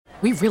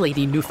We really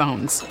need new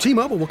phones.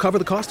 T-Mobile will cover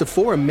the cost of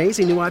 4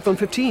 amazing new iPhone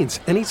 15s,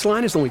 and each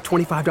line is only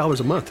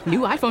 $25 a month. New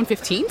iPhone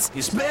 15s?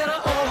 It's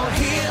better over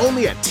here.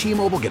 Only at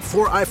T-Mobile, get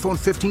 4 iPhone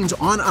 15s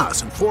on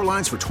us and 4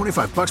 lines for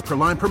 $25 per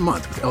line per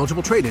month with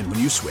eligible trade-in when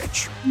you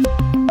switch.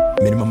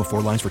 Minimum of 4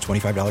 lines for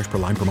 $25 per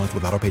line per month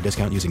with autopay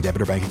discount using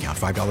debit or bank account.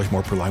 $5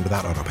 more per line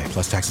without autopay,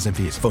 plus taxes and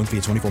fees. Phone fee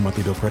at 24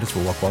 monthly bill credits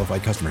for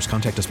well-qualified customers.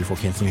 Contact us before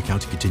canceling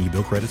account to continue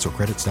bill credits or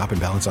credit stop and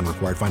balance on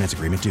required finance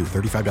agreement due.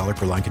 $35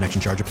 per line connection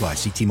charge applies.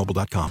 See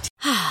T-Mobile.com.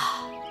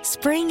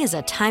 Spring is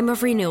a time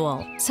of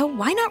renewal, so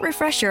why not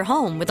refresh your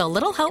home with a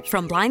little help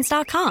from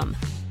Blinds.com?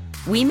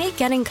 We make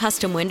getting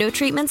custom window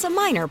treatments a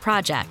minor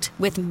project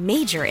with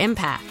major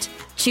impact.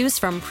 Choose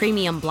from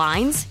premium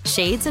blinds,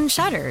 shades, and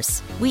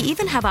shutters. We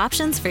even have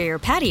options for your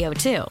patio,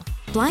 too.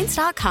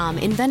 Blinds.com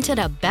invented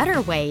a better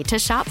way to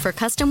shop for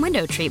custom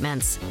window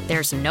treatments.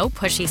 There's no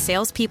pushy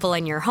salespeople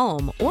in your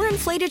home or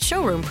inflated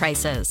showroom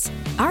prices.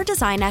 Our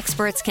design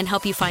experts can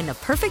help you find the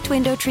perfect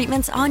window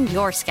treatments on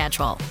your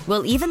schedule.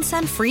 We'll even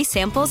send free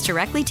samples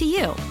directly to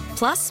you.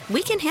 Plus,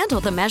 we can handle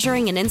the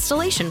measuring and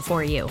installation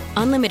for you.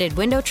 Unlimited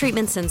window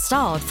treatments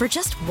installed for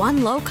just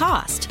one low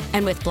cost.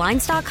 And with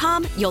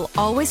Blinds.com, you'll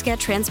always get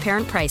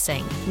transparent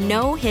pricing.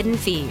 No hidden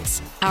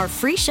fees. Our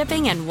free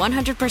shipping and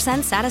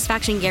 100%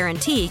 satisfaction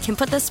guarantee can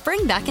put the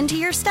spring back into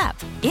your step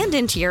and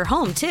into your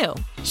home, too.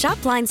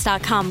 Shop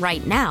Blinds.com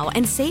right now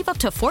and save up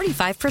to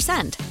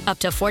 45%. Up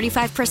to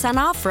 45%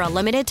 off for a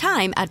limited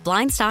time at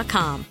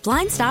Blinds.com.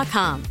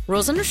 Blinds.com.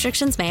 Rules and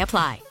restrictions may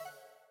apply.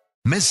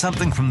 Miss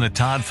something from the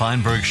Todd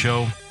Feinberg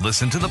Show?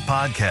 Listen to the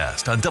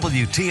podcast on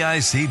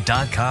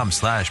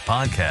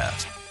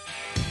WTIC.com/podcast.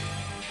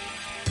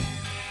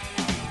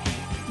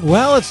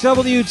 Well, it's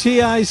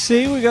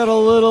WTIC. We got a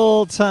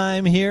little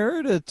time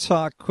here to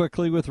talk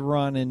quickly with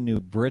Ron in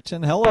New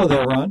Britain. Hello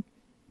there, Ron.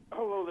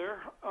 Hello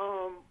there.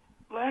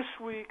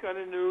 Last week on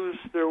the news,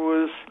 there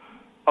was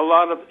a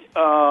lot of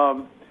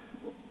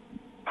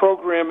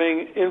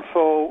programming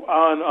info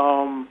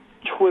on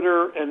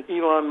Twitter and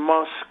Elon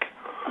Musk,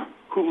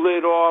 who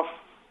laid off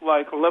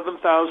like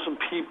 11,000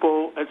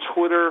 people at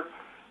Twitter,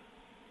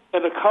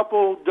 and a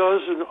couple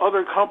dozen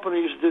other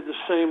companies did the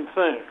same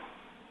thing.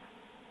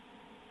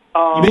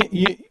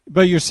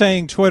 But you're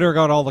saying Twitter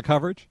got all the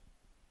coverage?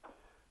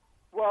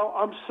 Well,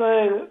 I'm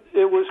saying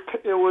it was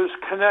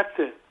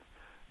connected.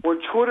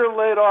 When Twitter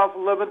laid off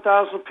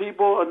 11,000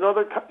 people,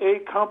 another A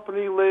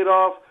company laid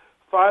off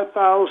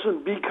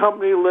 5,000, B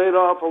company laid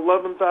off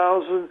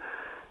 11,000,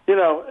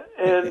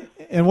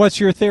 And what's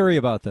your theory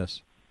about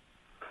this?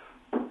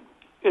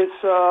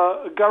 It's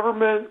a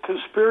government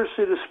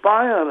conspiracy to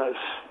spy on us.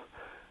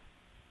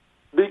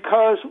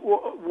 Because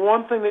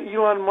one thing that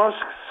Elon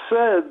Musk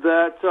said,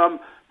 that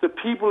the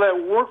people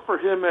that work for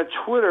him at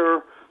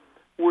Twitter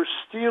were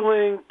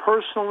stealing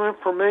personal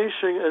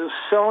information and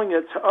selling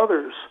it to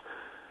others.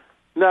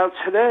 Now,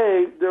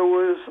 today, there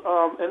was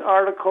an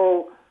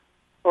article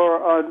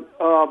or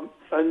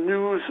a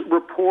news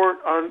report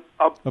on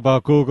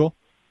about Google?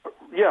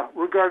 Yeah,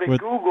 regarding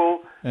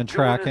Google and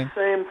tracking. Doing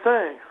the same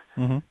thing.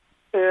 Mm-hmm.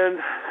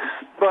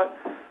 But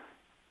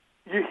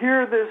you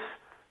hear this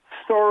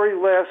story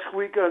last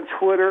week on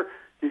Twitter,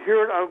 you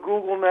hear it on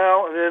Google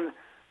now, and then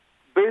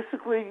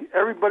basically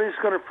everybody's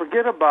going to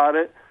forget about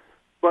it.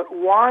 But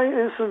why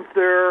isn't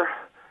there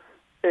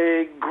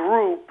a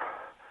group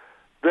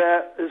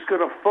that is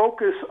going to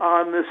focus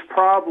on this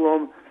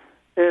problem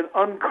and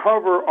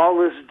uncover all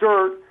this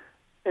dirt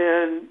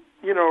and,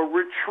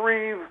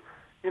 retrieve,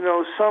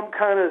 some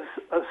kind of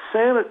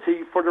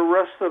sanity for the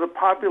rest of the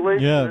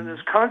population in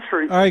this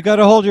country? All right, got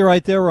to hold you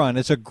right there, Ron.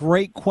 It's a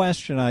great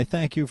question. I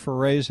thank you for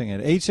raising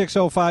it.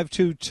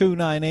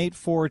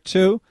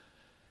 860-522-9842.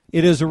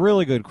 It is a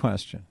really good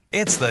question.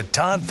 It's the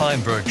Todd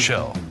Feinberg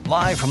Show,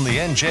 live from the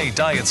NJ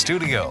Diet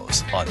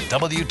Studios on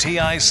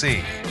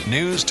WTIC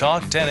News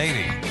Talk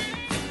 1080.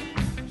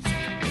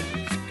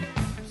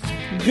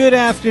 Good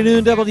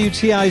afternoon,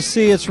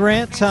 WTIC. It's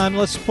rant time.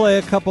 Let's play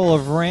a couple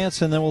of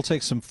rants, and then we'll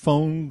take some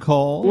phone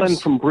calls. Glenn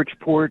from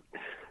Bridgeport,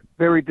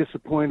 very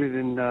disappointed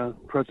in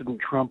President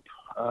Trump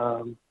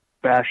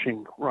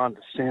bashing Ron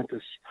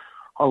DeSantis.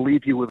 I'll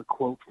leave you with a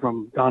quote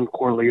from Don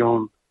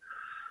Corleone.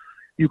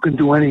 You can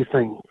do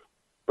anything,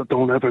 but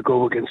don't ever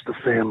go against the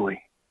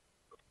family.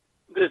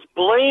 This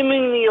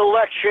blaming the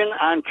election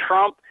on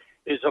Trump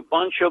is a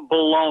bunch of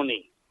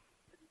baloney.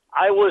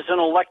 I was an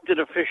elected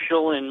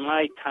official in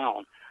my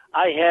town.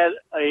 I had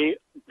a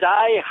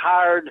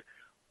die-hard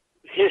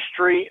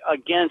history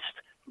against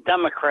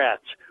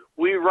Democrats.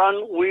 We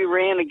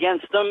ran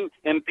against them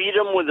and beat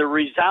them with a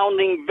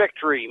resounding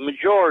victory,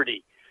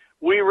 majority.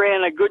 We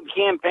ran a good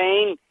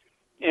campaign,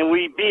 and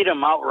we beat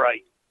them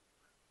outright.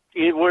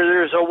 Where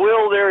there's a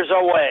will, there's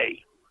a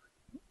way.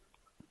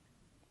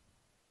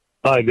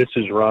 Hi, this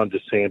is Ron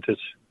DeSantis.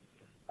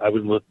 I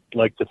would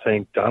like to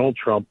thank Donald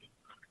Trump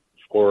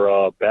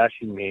for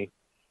bashing me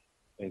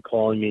and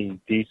calling me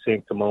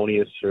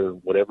de-sanctimonious or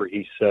whatever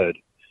he said.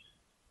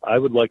 I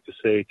would like to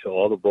say to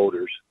all the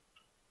voters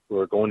who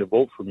are going to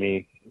vote for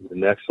me in the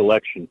next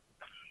election,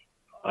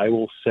 I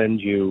will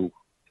send you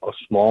a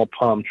small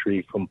palm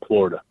tree from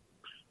Florida.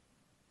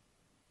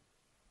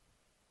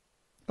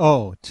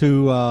 Oh,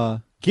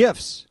 to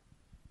gifts.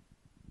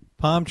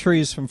 Palm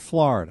trees from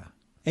Florida.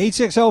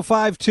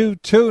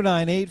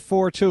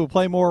 860-522-9842.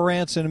 Play more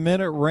rants in a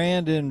minute.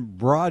 Rand in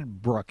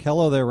Broadbrook.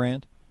 Hello there,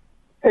 Rand.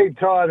 Hey,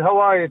 Todd. How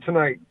are you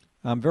tonight?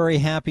 I'm very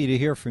happy to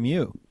hear from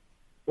you.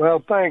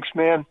 Well, thanks,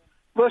 man.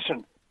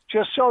 Listen,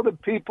 just so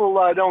that people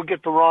don't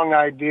get the wrong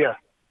idea,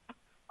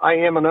 I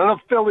am an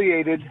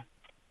unaffiliated,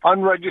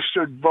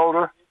 unregistered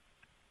voter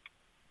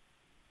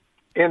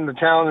in the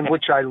town in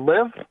which I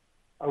live.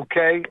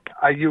 Okay?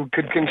 You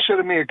could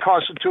consider me a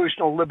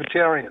constitutional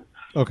libertarian.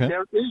 Okay.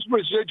 There is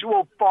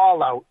residual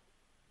fallout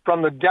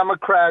from the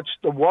Democrats,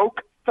 the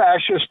woke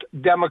fascist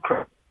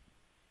Democrats,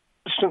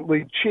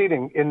 constantly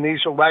cheating in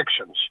these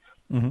elections.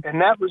 Mm-hmm.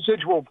 And that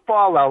residual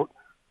fallout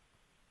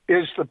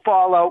is the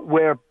fallout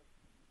where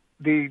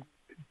the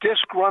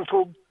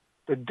disgruntled,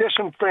 the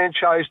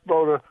disenfranchised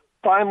voter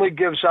finally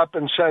gives up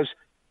and says,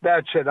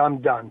 that's it,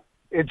 I'm done.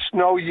 It's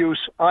no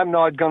use. I'm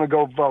not going to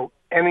go vote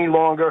any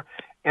longer.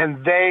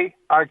 And they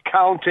are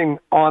counting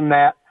on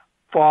that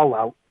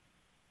fallout.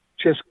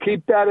 Just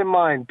keep that in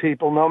mind,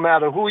 people. No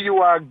matter who you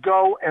are,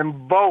 go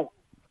and vote.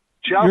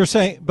 You're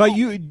saying, but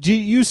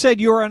you said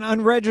you're an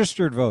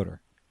unregistered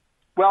voter.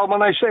 Well,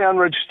 when I say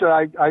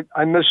unregistered, I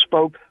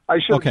misspoke. I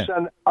should have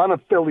said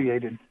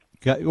unaffiliated.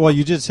 Well,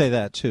 you did say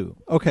that too.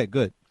 Okay,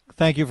 good.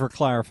 Thank you for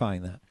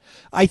clarifying that.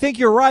 I think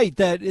you're right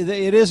that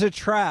it is a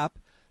trap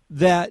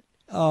that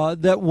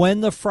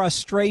when the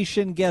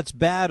frustration gets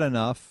bad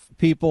enough,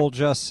 people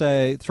just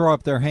throw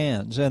up their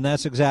hands, and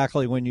that's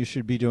exactly when you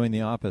should be doing the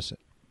opposite.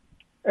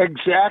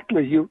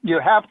 Exactly. You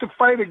have to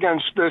fight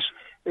against this.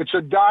 It's a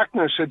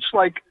darkness. It's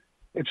like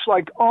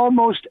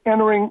almost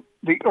entering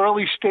the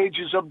early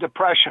stages of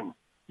depression.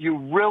 You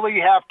really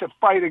have to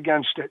fight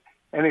against it.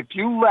 And if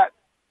you let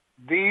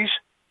these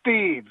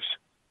thieves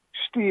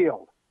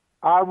steal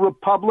our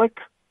republic,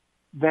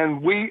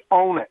 then we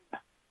own it.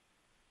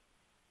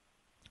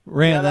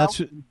 Rand,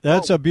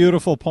 that's a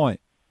beautiful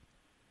point.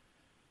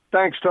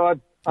 Thanks,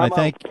 Todd. I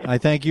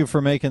thank you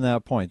for making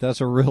that point. That's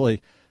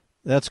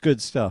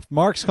good stuff.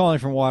 Mark's calling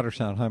from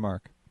Watertown. Hi,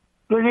 Mark.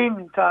 Good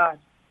evening, Todd.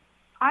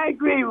 I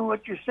agree with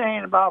what you're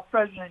saying about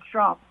President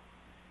Trump,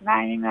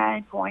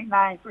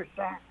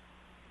 99.9%.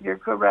 You're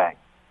correct.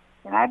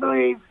 And I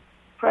believe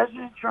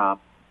President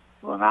Trump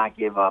will not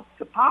give up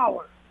the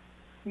power.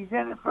 He's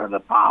in it for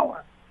the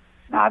power.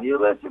 Now, if you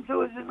listen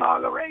to his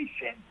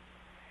inauguration,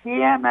 he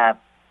MF'd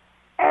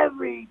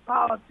every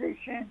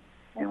politician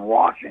in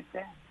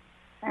Washington.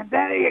 And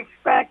then he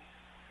expects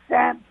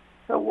them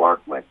to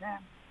work with him.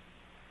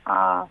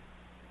 I'm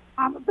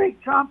a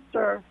big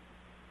Trumpster,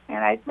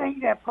 and I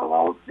think that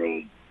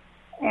Pelosi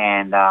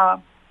and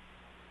the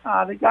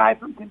guy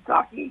from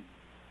Kentucky,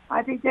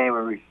 I think they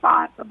were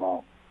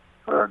responsible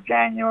for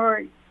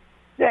January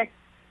 6th,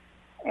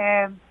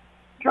 and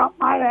Trump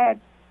might have had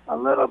a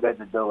little bit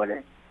to do with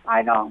it.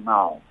 I don't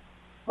know.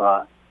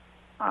 But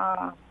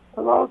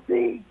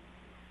Pelosi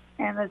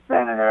and the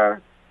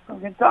senator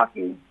from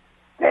Kentucky.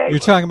 You're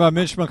talking about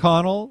Mitch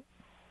McConnell?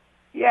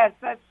 Yes,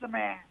 that's the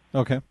man.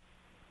 Okay.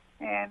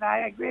 And I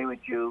agree with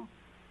you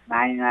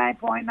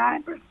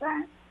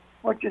 99.9%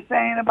 what you're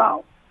saying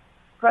about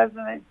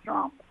President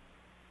Trump.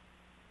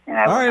 And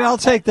all right, I'll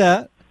take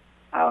that.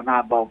 I will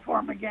not vote for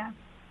him again.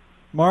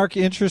 Mark,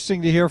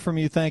 interesting to hear from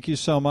you. Thank you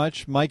so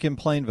much. Mike in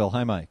Plainville.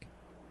 Hi, Mike.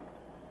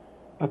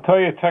 I'll tell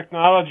you,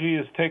 technology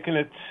has taken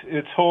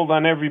its hold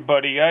on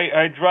everybody.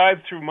 I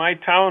drive through my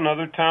town,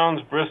 other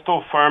towns,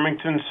 Bristol,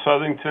 Farmington,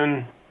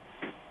 Southington,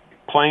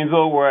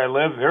 Plainville, where I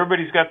live.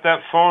 Everybody's got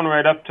that phone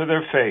right up to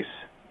their face.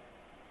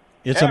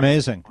 It's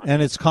amazing,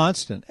 and it's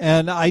constant,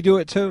 and I do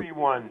it too.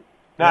 Everyone.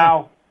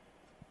 Now,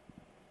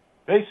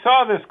 they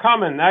saw this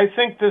coming. I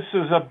think this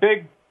is the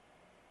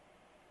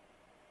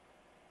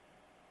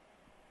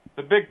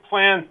big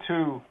plan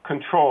to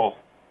control,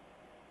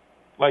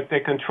 like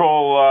they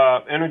control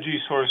energy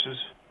sources.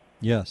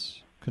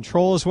 Yes,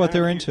 control is what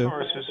they're into.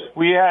 Sources.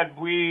 We had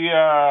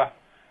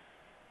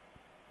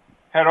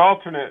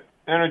alternate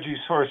energy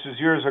sources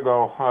years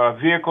ago,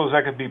 vehicles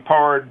that could be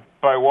powered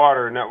by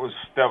water, and that was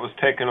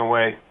taken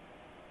away.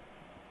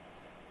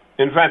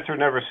 Inventor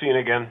never seen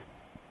again.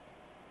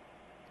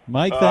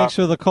 Mike, thanks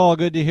for the call.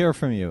 Good to hear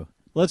from you.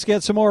 Let's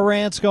get some more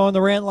rants going.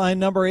 The rant line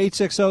number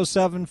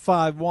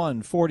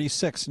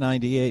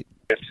 860-751-4698.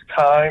 It's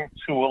time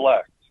to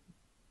elect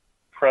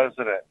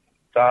President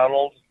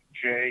Donald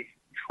J.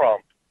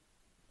 Trump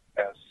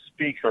as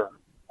Speaker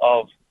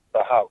of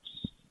the House.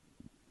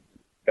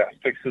 That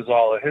fixes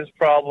all of his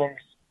problems.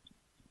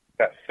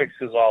 That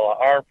fixes all of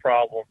our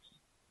problems.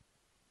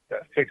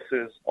 That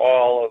fixes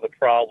all of the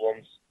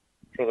problems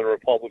for the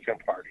Republican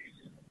Party.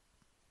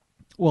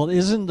 Well,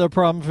 isn't the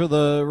problem for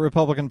the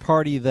Republican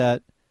Party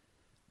that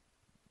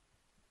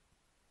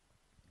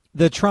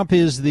Trump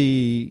is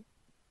the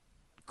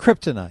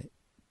kryptonite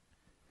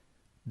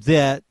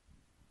that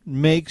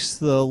makes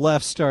the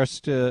left start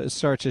to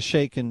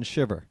shake and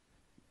shiver?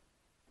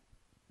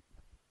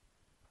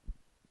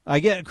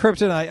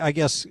 Kryptonite, I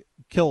guess,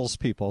 kills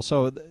people,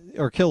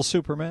 or kills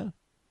Superman.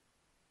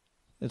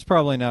 It's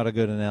probably not a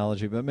good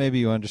analogy, but maybe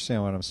you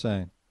understand what I'm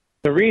saying.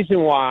 The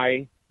reason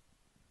why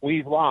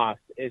we've lost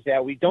is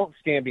that we don't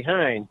stand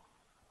behind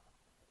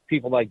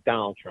people like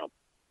Donald Trump.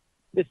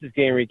 This is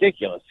getting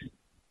ridiculous.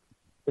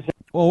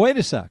 Well, wait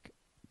a sec.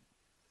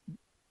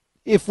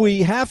 If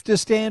we have to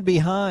stand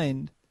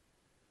behind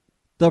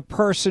the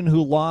person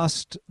who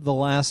lost the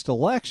last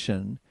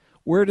election,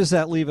 where does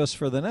that leave us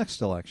for the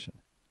next election?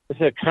 It's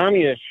a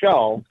communist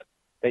show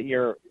that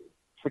you're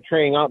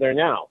portraying out there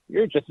now.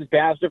 You're just as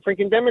bad as the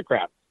freaking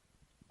Democrats.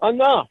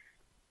 Enough.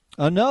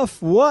 Enough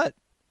what?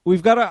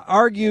 We've got to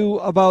argue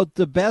about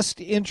the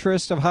best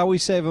interest of how we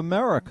save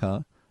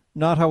America,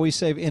 not how we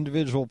save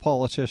individual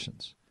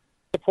politicians.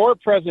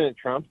 Support President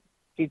Trump.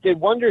 He did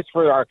wonders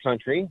for our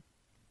country.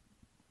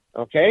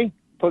 Okay?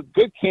 Put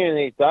good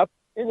candidates up,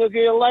 and they'll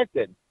get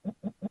elected.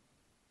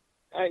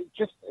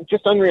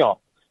 Just unreal.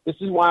 This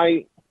is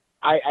why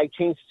I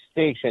changed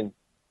station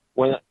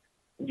when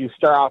you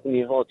start off in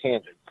these little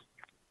tangents.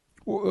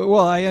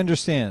 Well, I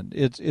understand.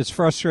 It's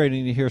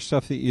frustrating to hear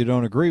stuff that you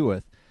don't agree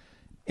with.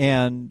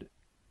 And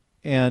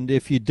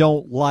if you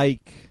don't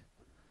like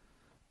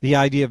the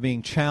idea of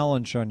being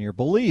challenged on your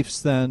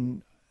beliefs,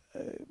 then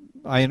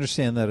I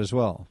understand that as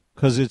well.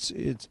 Because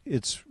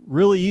it's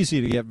really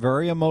easy to get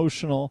very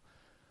emotional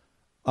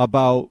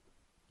about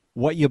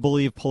what you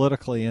believe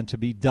politically and to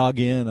be dug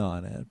in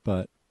on it.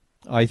 But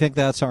I think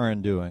that's our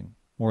undoing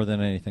more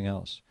than anything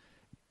else.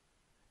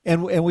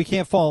 And we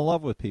can't fall in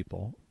love with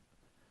people.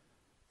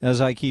 As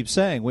I keep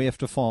saying, we have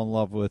to fall in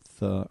love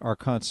with our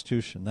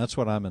Constitution. That's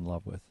what I'm in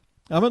love with.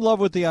 I'm in love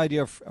with the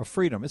idea of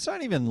freedom. It's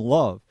not even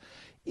love.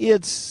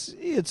 It's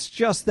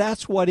just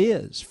that's what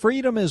is.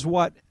 Freedom is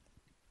what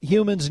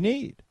humans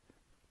need.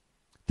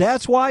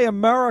 That's why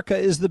America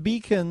is the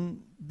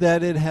beacon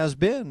that it has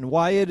been,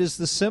 why it is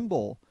the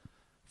symbol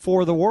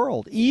for the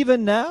world,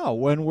 even now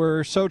when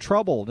we're so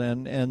troubled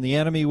and the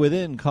enemy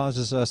within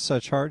causes us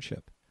such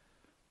hardship.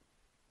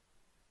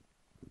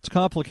 It's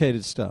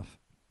complicated stuff.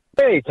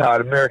 Hey,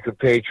 Todd, American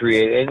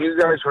Patriot, and you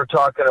guys were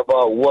talking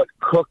about what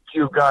cooked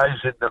you guys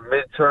in the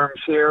midterms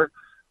here.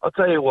 I'll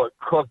tell you what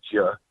cooked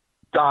you.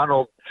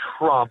 Donald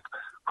Trump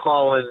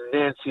calling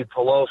Nancy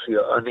Pelosi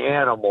an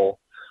animal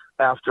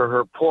after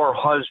her poor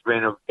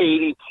husband of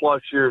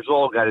 80-plus years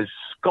old got his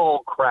skull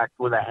cracked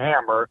with a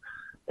hammer,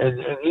 and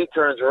he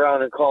turns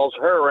around and calls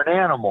her an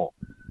animal.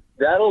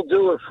 That'll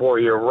do it for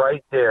you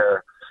right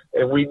there.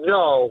 And we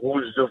know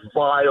who's the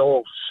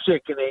vile,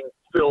 sickening,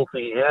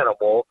 filthy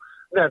animal.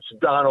 That's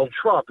Donald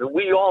Trump. And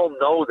we all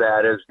know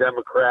that as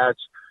Democrats,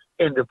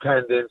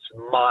 independents,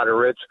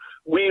 moderates.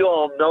 We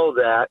all know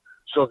that.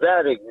 So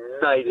that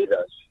ignited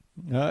us.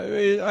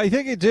 I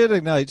think it did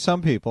ignite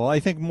some people. I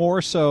think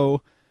more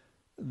so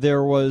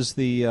there was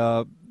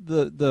the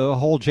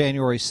whole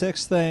January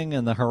 6th thing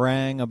and the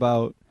harangue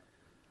about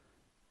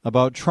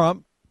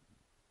Trump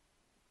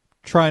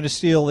trying to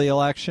steal the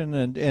election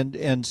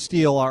and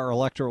steal our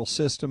electoral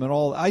system and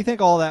all. I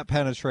think all that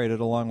penetrated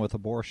along with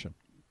abortion.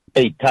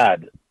 Hey,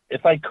 Todd,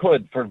 if I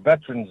could, for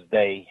Veterans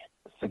Day,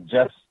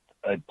 suggest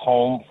a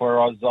poem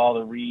for us all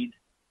to read.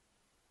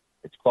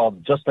 It's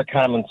called Just a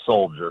Common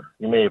Soldier.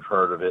 You may have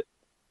heard of it.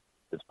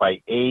 It's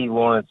by A.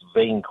 Lawrence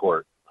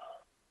Vanecourt.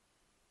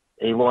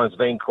 A. Lawrence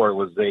Vanecourt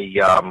was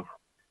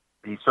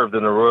he served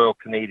in the Royal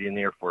Canadian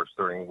Air Force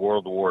during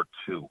World War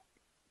II.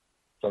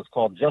 So it's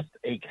called Just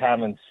a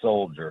Common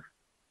Soldier.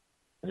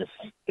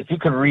 If you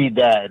could read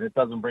that and it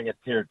doesn't bring a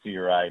tear to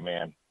your eye,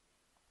 man,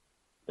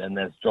 then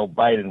as Joe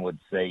Biden would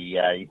say,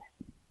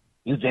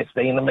 you just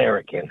stay an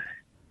American.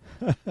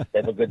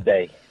 Have a good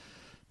day.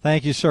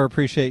 Thank you, sir.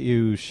 Appreciate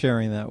you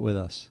sharing that with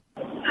us.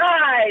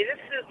 Hi, this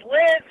is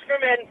Liz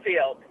from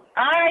Enfield.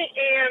 I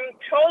am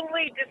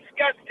totally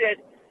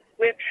disgusted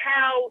with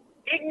how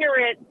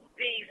ignorant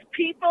these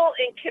people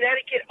in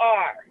Connecticut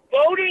are.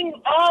 Voting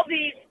all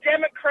these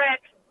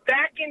Democrats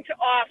back into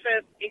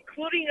office,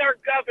 including our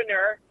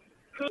governor,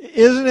 who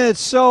Isn't it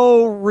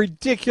so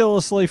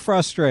ridiculously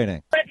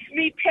frustrating? lets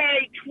me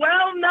pay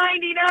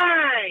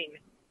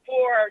 $12.99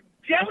 for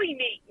deli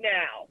meat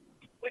now,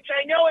 which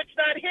I know it's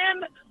not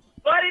him,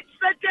 but it's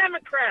the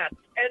Democrats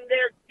and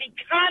their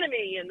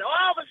economy and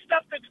all the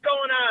stuff that's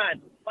going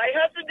on. My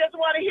husband doesn't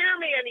want to hear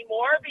me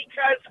anymore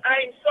because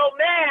I'm so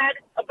mad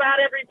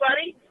about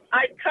everybody.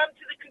 I've come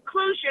to the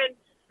conclusion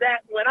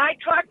that when I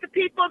talk to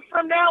people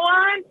from now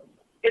on,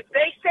 if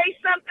they say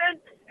something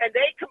and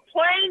they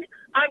complain,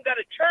 I'm going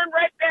to turn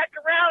right back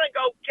around and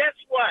go, guess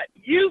what?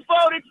 You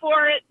voted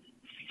for it.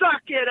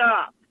 Suck it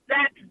up.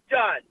 That's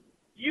done.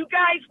 You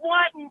guys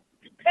want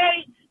to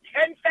pay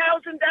 $10,000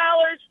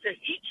 to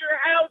heat your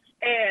house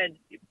and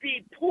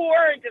be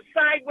poor and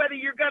decide whether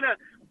you're going to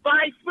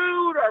buy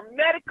food or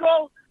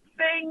medical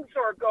things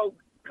or go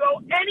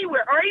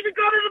anywhere or even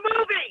go to the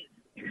movies.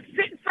 You can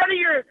sit in front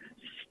of your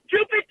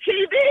stupid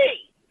TV.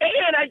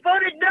 And I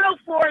voted no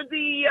for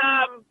the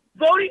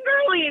voting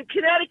early in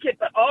Connecticut,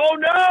 but oh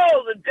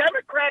no, the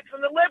Democrats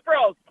and the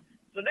liberals.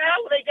 So now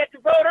they get to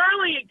vote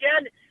early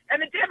again,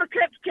 and the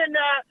Democrats can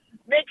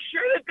make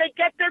sure that they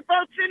get their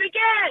votes in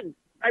again.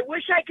 I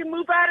wish I could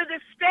move out of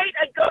this state.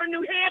 I'd go to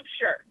New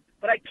Hampshire,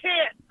 but I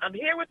can't. I'm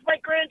here with my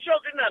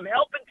grandchildren. I'm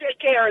helping take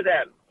care of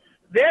them.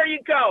 there you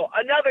go.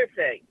 Another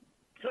thing.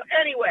 So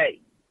anyway,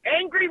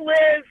 Angry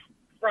Liz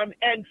from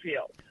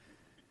Enfield.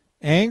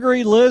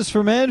 Angry Liz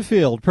from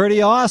Enfield.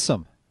 Pretty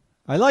awesome.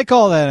 I like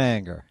all that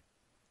anger.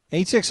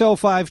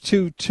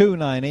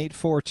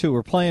 860-522-9842.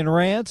 We're playing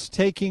rants,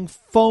 taking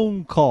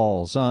phone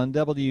calls on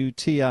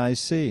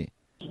WTIC.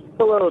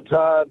 Hello,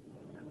 Todd.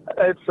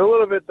 It's a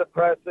little bit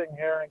depressing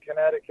here in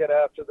Connecticut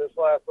after this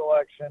last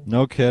election.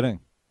 No kidding.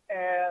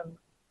 And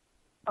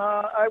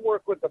I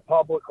work with the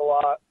public a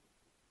lot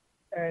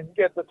and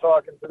get to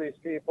talking to these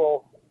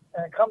people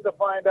and come to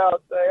find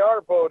out they are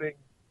voting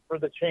for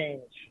the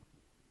change.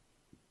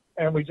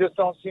 And we just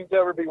don't seem to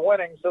ever be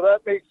winning. So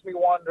that makes me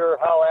wonder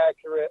how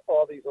accurate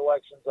all these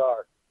elections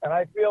are. And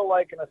I feel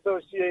like an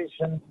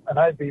association, and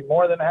I'd be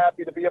more than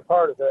happy to be a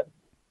part of it,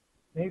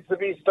 needs to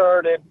be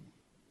started.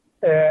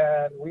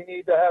 And we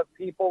need to have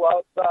people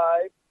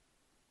outside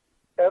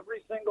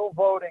every single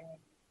voting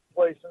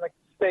place in the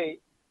state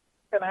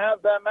and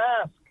have them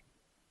ask,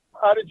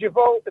 how did you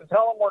vote? And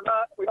tell them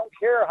we don't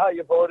care how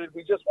you voted.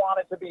 We just want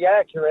it to be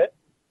accurate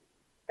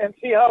and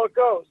see how it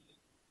goes.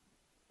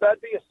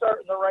 That'd be a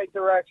start in the right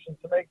direction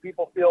to make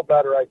people feel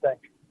better, I think,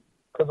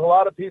 because a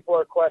lot of people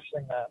are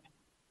questioning that.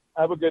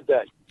 Have a good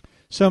day.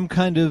 Some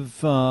kind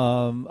of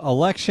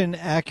election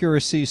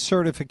accuracy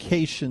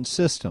certification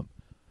system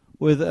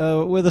with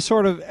a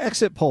sort of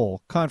exit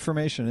poll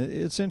confirmation.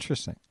 It's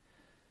interesting.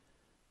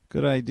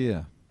 Good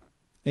idea.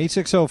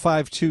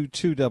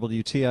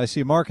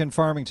 860-522-WTIC. Mark in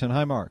Farmington.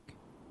 Hi, Mark.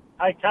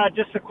 Hi, Todd.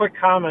 Just a quick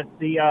comment.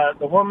 The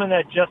woman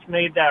that just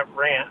made that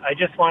rant, I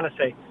just want to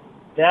say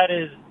that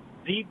is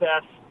the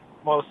best,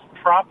 most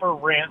proper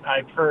rant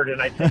I've heard, and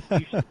I think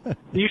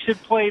you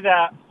should play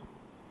that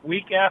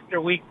week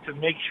after week to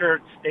make sure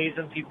it stays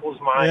in people's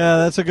minds. Yeah,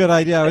 that's a good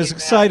idea. I was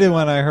excited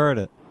when I heard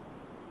it.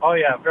 Oh,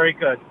 yeah, very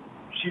good.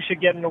 She should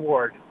get an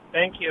award.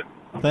 Thank you.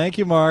 Thank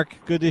you, Mark.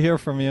 Good to hear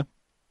from you.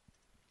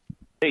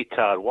 Hey,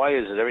 Todd, why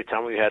is it every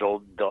time we had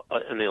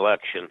an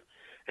election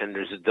and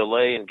there's a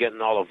delay in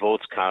getting all the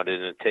votes counted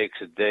and it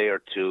takes a day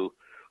or two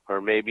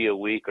or maybe a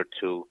week or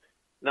two,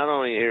 not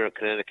only here in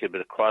Connecticut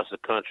but across the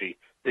country,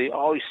 they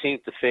always seem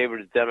to favor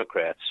the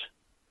Democrats?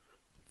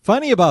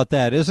 Funny about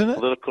that, isn't it?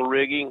 Political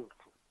rigging?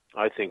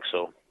 I think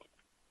so.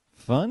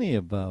 Funny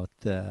about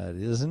that,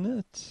 isn't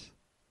it?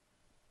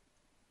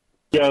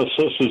 Yes,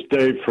 this is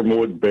Dave from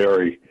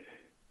Woodbury.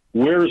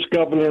 Where's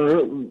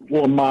Governor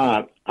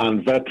Lamont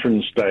on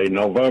Veterans Day,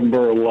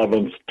 November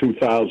 11th,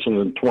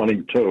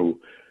 2022?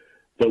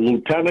 The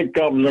lieutenant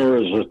governor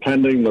is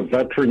attending the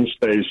Veterans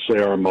Day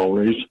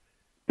ceremonies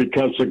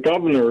because the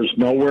governor is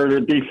nowhere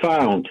to be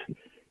found.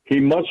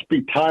 He must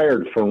be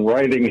tired from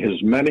writing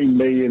his many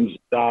millions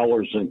of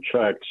dollars in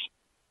checks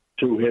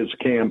to his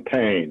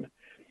campaign.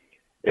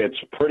 It's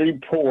pretty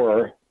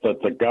poor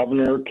that the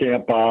governor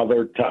can't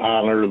bother to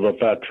honor the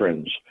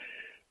veterans.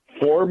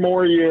 4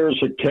 more years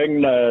of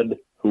King Ned,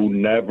 who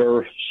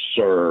never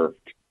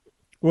served.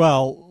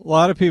 Well, a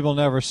lot of people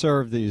never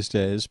serve these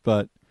days,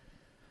 but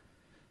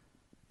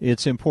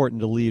it's important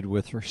to lead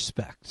with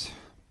respect.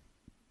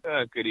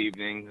 Good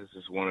evening. This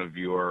is one of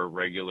your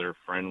regular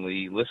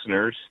friendly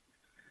listeners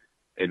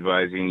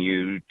advising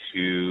you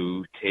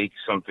to take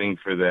something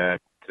for that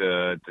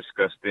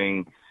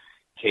disgusting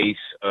case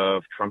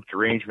of Trump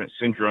derangement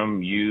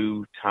syndrome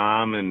you,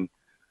 Tom, and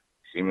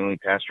seemingly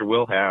Pastor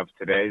Will have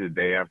today, the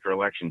day after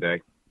Election Day.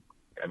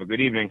 Have a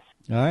good evening.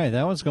 All right,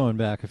 that one's going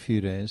back a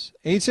few days.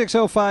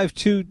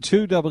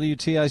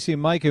 860-522-WTIC.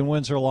 Mike in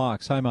Windsor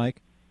Locks. Hi,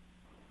 Mike.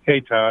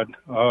 Hey, Todd.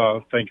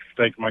 Thank you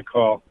for taking my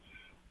call.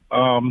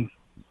 I'm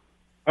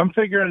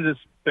figuring this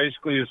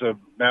basically is a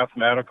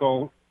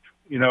mathematical,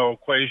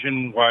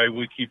 equation why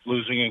we keep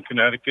losing in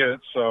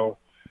Connecticut. So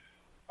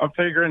I'm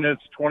figuring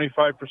it's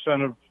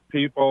 25% of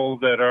people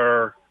that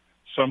are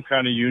some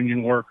kind of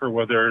union worker,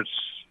 whether it's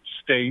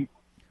state.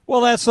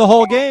 Well, that's the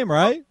whole game,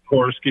 right?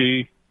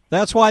 Korsky.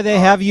 That's why they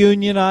have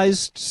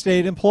unionized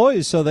state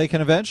employees, so they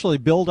can eventually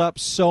build up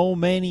so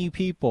many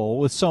people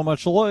with so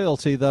much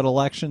loyalty that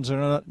elections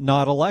are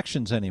not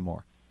elections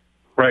anymore.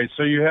 Right.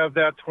 So you have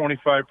that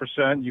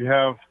 25%. You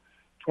have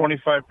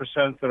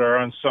 25% that are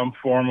on some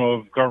form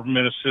of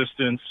government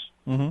assistance.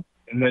 Mm-hmm.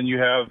 And then you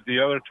have the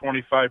other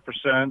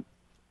 25%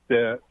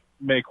 that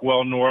make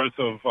well north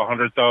of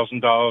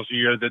 $100,000 a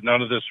year that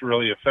none of this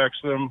really affects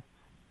them.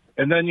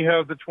 And then you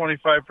have the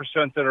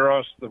 25% that are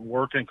us, the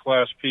working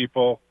class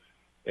people.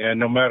 And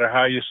no matter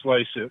how you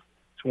slice it,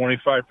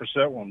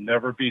 25% will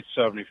never beat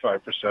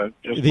 75%.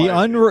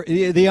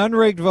 The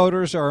unrigged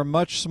voters are a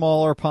much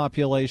smaller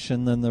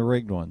population than the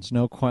rigged ones,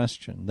 no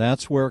question.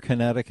 That's where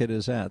Connecticut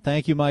is at.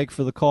 Thank you, Mike,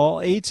 for the call.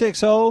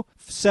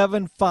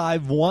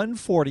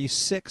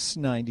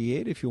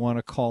 860-751-4698 if you want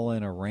to call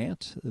in a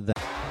rant.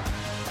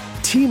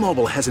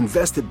 T-Mobile has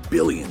invested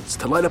billions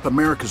to light up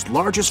America's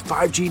largest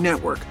 5G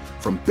network,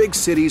 from big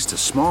cities to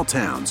small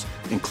towns,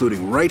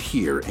 including right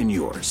here in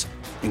yours.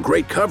 And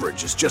great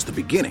coverage is just the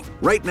beginning.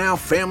 Right now,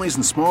 families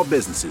and small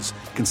businesses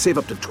can save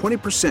up to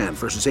 20%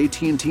 versus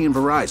AT&T and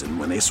Verizon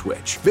when they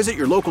switch. Visit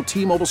your local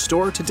T-Mobile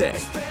store today.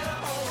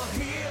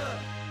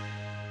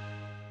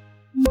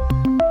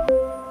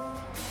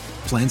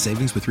 Plan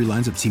savings with 3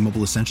 lines of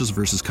T-Mobile Essentials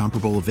versus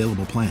comparable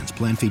available plans.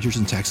 Plan features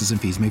and taxes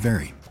and fees may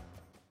vary.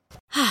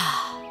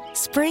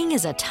 Spring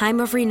is a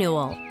time of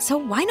renewal, so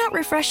why not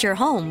refresh your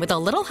home with a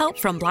little help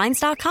from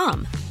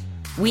Blinds.com?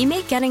 We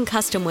make getting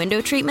custom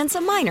window treatments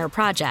a minor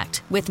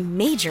project with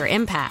major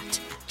impact.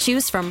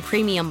 Choose from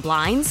premium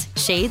blinds,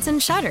 shades,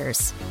 and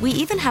shutters. We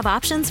even have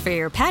options for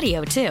your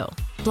patio, too.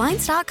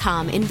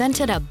 Blinds.com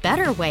invented a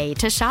better way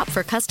to shop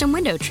for custom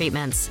window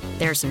treatments.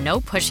 There's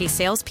no pushy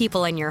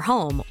salespeople in your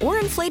home or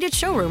inflated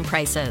showroom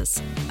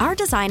prices. Our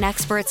design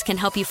experts can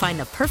help you find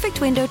the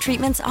perfect window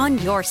treatments on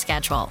your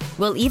schedule.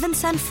 We'll even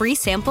send free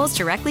samples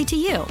directly to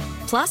you.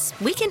 Plus,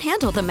 we can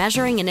handle the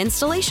measuring and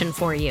installation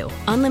for you.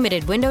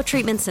 Unlimited window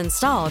treatments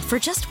installed for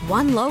just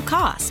one low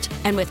cost.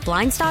 And with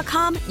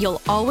Blinds.com,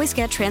 you'll always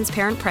get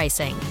transparent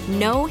pricing.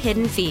 No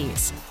hidden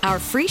fees. Our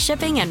free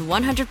shipping and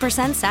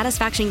 100%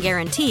 satisfaction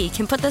guarantee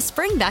can put the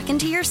spring back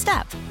into your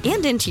step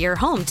and into your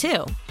home,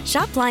 too.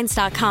 Shop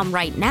Blinds.com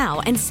right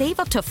now and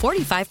save up to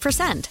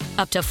 45%.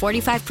 Up to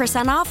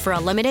 45% off for a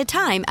limited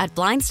time at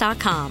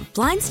Blinds.com.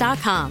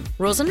 Blinds.com.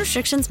 Rules and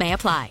restrictions may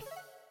apply.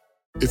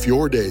 If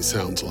your day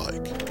sounds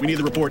like, we need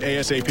the report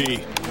ASAP,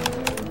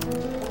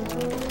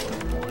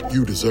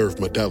 you deserve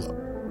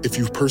Modelo. If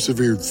you've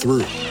persevered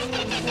through,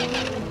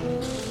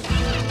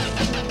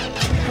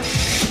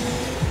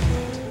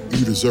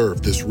 you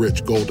deserve this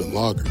rich golden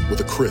lager with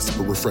a crisp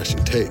but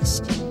refreshing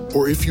taste.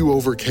 Or if you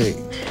overcame.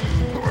 2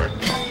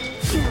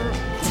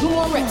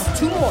 more reps,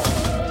 2 more.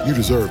 You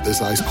deserve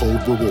this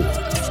ice-cold reward.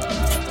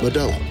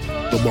 Modelo,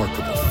 the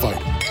Remarkable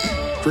Fighter.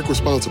 Drink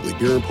responsibly.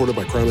 Beer imported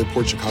by Crown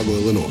Imports, Chicago,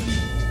 Illinois.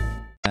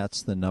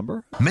 That's the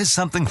number. Miss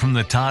something from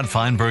the Todd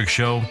Feinberg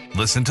Show?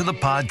 Listen to the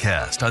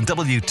podcast on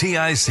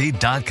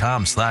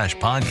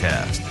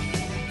WTIC.com/podcast.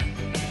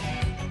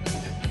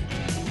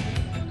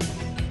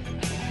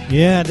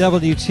 Yeah,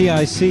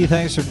 WTIC,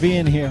 thanks for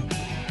being here.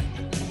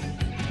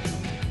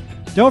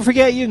 Don't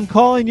forget, you can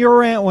call in your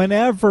rant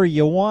whenever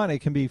you want. It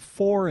can be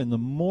 4 in the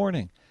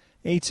morning.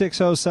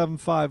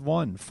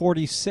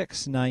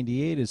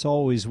 860-751-4698 is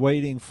always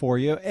waiting for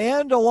you.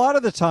 And a lot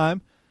of the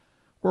time,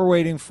 we're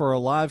waiting for a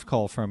live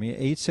call from you,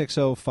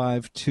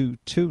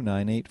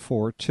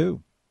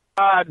 860-522-9842.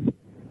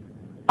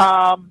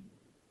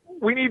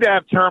 We need to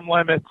have term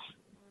limits.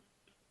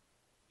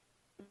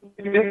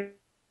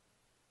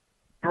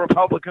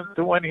 Republicans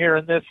to win here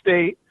in this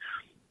state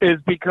is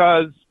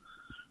because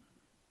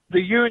the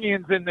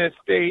unions in this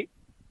state,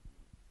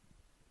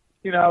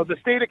 you know, the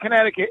state of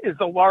Connecticut is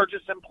the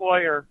largest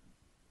employer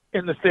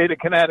in the state of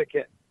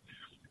Connecticut.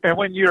 And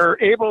when you're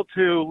able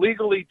to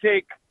legally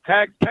take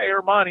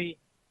taxpayer money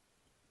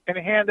and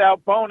hand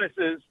out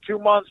bonuses 2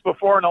 months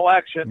before an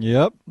election.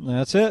 Yep,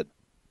 that's it.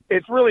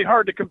 It's really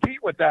hard to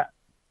compete with that.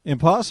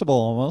 Impossible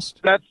almost.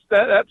 That's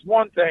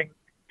one thing.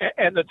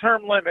 And the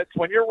term limits,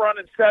 when you're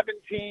running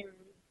 17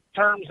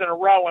 terms in a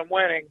row and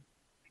winning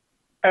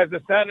as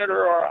a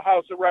senator or a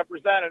House of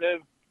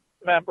Representative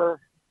member,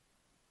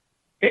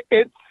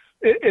 it's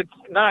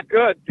not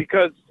good,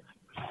 because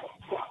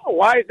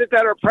why is it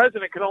that our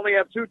president can only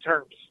have 2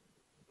 terms?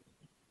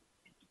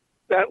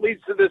 That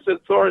leads to this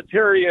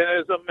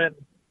authoritarianism and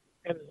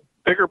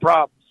bigger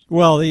problems.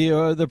 Well,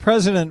 the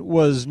president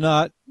was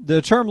not,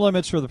 the term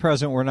limits for the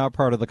president were not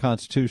part of the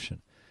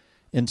Constitution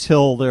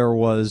until there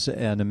was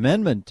an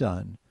amendment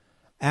done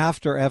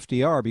after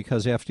FDR,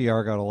 because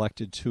FDR got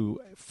elected to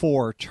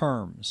 4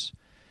 terms.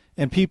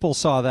 And people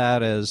saw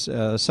that as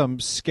some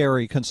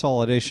scary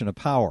consolidation of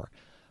power.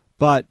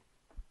 But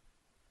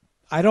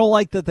I don't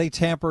like that they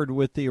tampered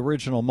with the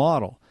original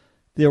model.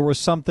 There was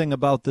something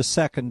about the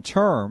second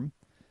term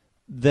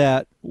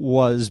that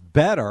was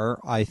better,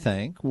 I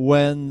think,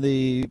 when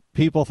the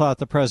people thought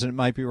the president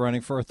might be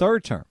running for a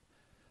 3rd term.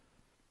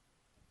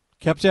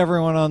 Kept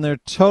everyone on their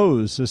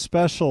toes,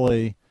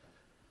 especially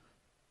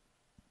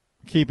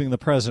keeping the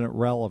president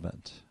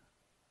relevant.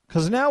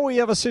 Because now we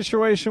have a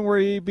situation where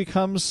he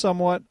becomes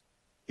somewhat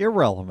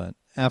irrelevant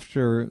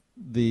after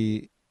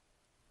the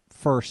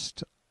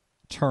first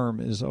term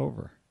is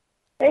over.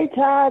 Hey,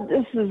 Todd,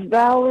 this is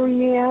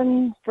Valerie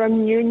Ann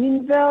from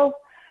Unionville.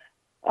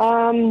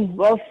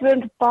 Well,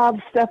 since Bob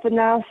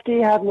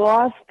Stefanowski had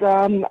lost,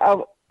 I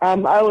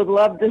would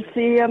love to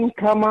see him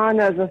come on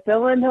as a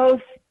fill-in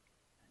host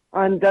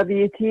on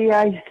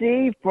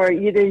WTIC for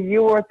either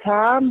you or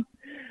Tom.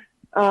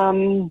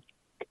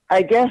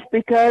 I guess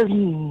because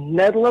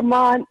Ned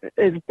Lamont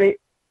has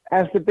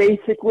to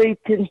basically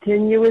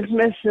continue his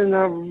mission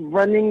of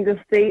running the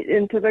state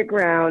into the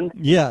ground.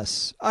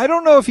 Yes. I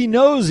don't know if he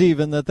knows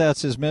even that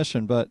that's his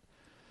mission, but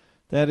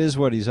that is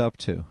what he's up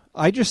to.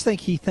 I just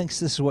think he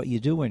thinks this is what you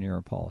do when you're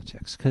in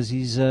politics, because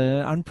he's an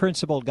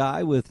unprincipled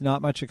guy with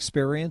not much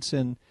experience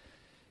in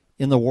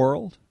the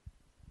world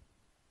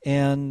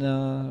and,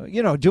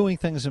 doing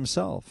things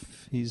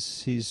himself.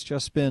 He's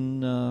just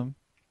been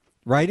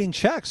writing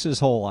checks his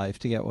whole life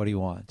to get what he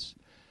wants.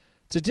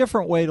 It's a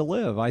different way to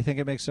live. I think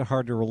it makes it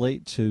hard to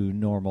relate to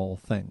normal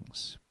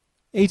things.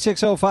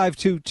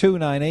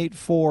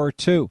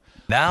 860-522-9842.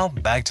 Now,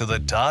 back to the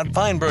Todd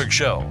Feinberg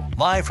Show,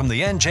 live from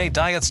the NJ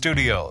Diet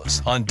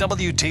Studios on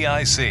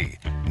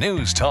WTIC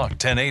News Talk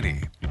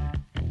 1080.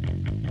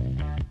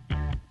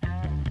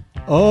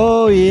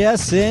 Oh,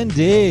 yes,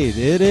 indeed.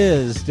 It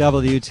is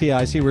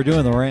WTIC. We're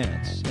doing the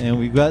rants, and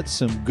we've got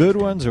some good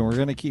ones, and we're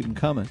going to keep them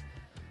coming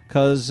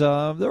because,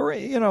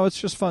 it's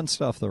just fun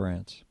stuff, the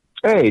rants.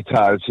 Hey,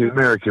 Todd, it's the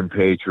American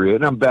Patriot,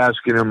 and I'm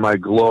basking in my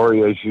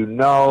glory, as you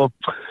know.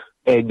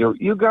 And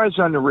you guys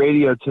on the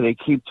radio today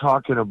keep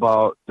talking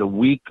about the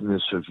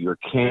weakness of your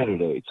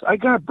candidates. I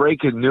got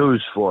breaking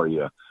news for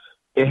you.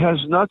 It has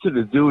nothing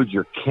to do with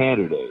your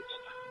candidates.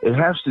 It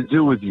has to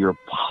do with your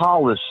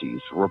policies,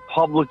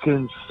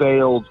 Republican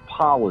failed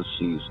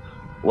policies,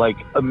 like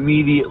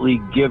immediately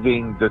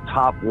giving the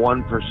top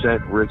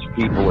 1% rich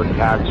people a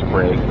tax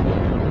break.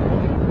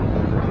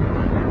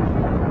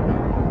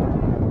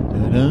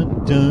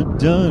 Dun, dun, dun,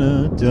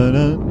 dun,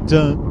 dun,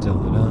 dun,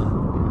 dun.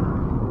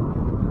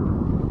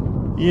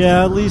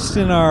 Yeah, at least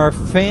in our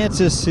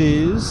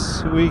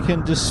fantasies, we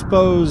can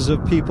dispose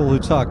of people who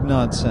talk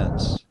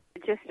nonsense.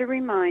 Just a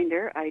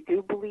reminder, I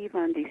do believe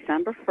on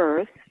December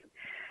 1st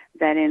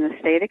that in the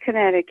state of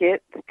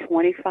Connecticut, the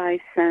 25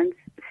 cents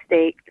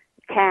state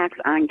tax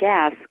on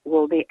gas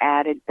will be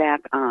added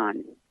back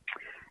on.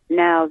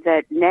 Now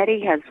that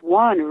Nettie has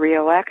won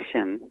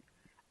re-election,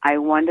 I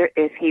wonder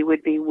if he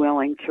would be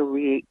willing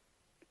to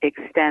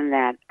extend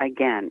that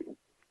again.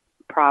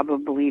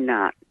 Probably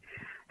not.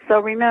 So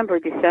remember,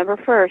 December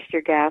 1st,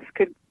 your gas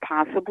could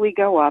possibly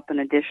go up an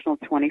additional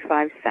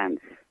 25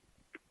 cents.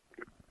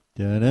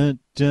 Dun,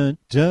 dun,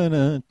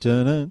 dun,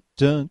 dun,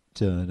 dun,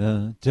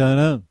 dun,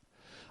 dun.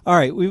 All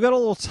right, we've got a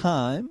little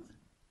time,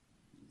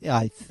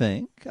 I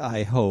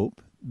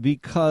hope,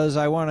 because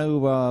I want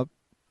to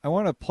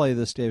play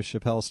this Dave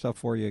Chappelle stuff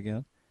for you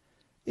again.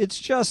 It's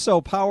just so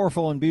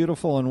powerful and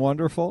beautiful and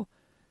wonderful,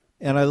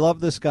 and I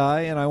love this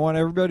guy, and I want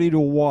everybody to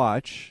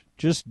watch.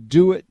 Just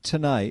do it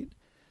tonight.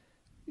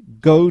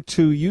 Go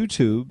to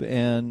YouTube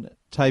and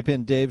type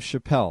in Dave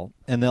Chappelle,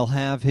 and they'll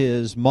have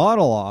his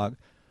monologue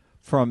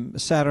from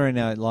Saturday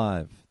Night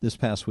Live this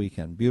past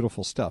weekend.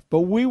 Beautiful stuff.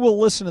 But we will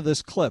listen to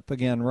this clip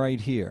again right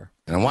here.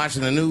 And I'm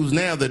watching the news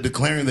now. They're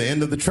declaring the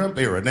end of the Trump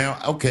era. Now,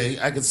 okay,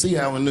 I can see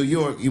how in New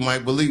York you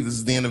might believe this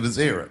is the end of his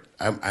era.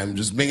 I'm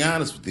just being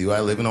honest with you.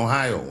 I live in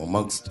Ohio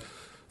amongst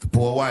the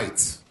poor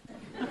whites.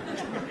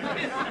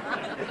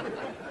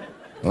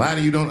 A lot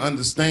of you don't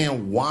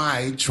understand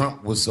why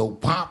Trump was so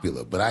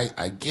popular, but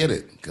I get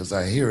it because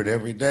I hear it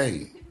every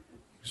day.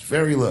 He's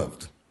very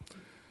loved.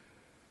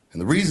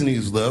 And the reason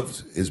he's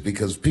loved is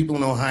because people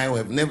in Ohio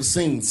have never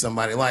seen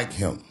somebody like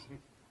him.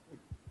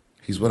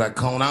 He's what I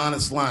call an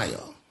honest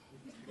liar.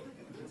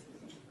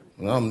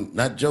 Well, I'm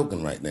not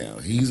joking right now.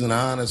 He's an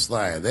honest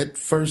liar. That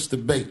first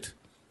debate,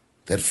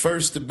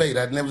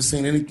 I'd never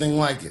seen anything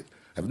like it.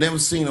 I've never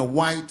seen a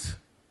white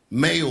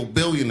male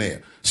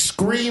billionaire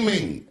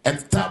screaming at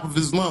the top of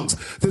his lungs,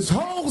 "This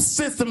whole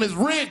system is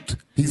rigged,"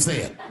 he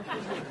said.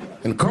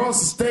 And across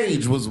the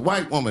stage was a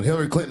white woman,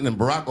 Hillary Clinton and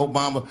Barack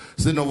Obama,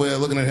 sitting over there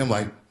looking at him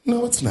like,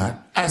 "No, it's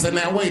not." I said,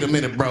 "Now, wait a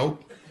minute, bro.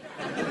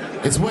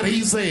 It's what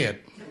he said."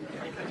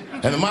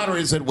 And the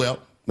moderator said, "Well,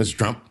 Mr.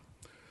 Trump,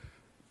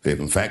 if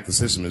in fact the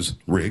system is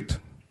rigged,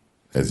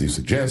 as you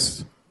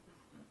suggest,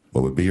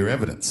 what would be your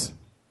evidence?"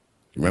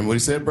 You remember what he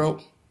said, bro?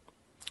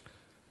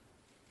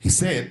 He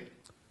said,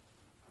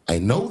 "I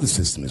know the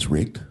system is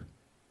rigged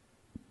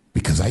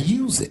because I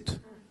use it."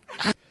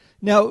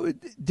 Now,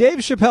 Dave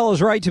Chappelle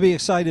is right to be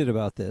excited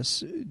about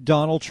this.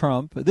 Donald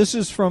Trump, this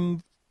is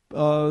from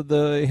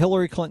the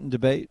Hillary Clinton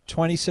debate,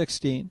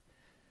 2016,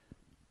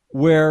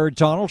 where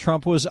Donald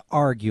Trump was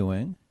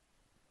arguing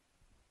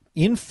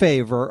in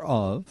favor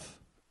of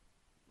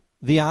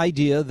the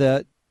idea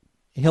that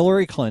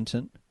Hillary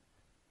Clinton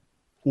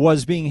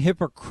was being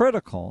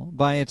hypocritical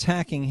by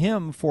attacking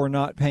him for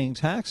not paying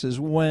taxes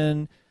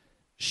when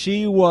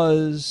she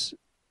was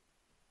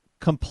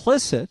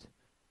complicit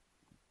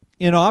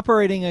in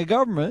operating a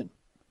government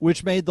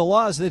which made the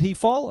laws that he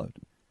followed.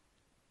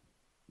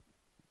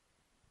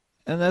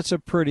 And that's a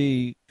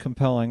pretty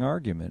compelling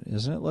argument,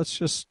 isn't it? Let's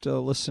just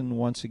listen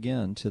once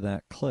again to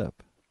that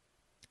clip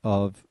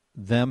of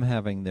them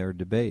having their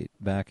debate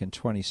back in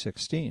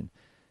 2016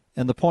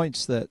 and the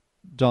points that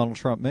Donald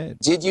Trump made.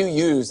 Did you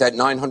use that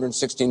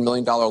 $916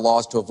 million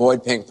loss to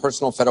avoid paying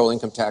personal federal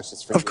income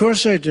taxes? Of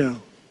course I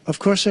do. Of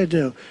course I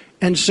do.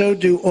 And so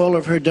do all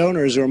of her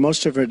donors, or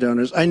most of her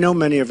donors. I know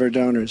many of her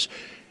donors.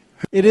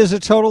 It is a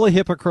totally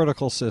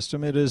hypocritical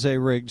system. It is a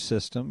rigged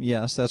system.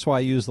 Yes, that's why I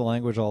use the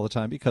language all the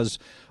time, because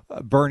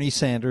Bernie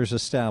Sanders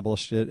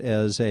established it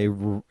as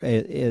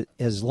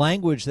as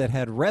language that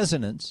had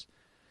resonance.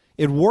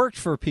 It worked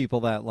for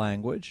people, that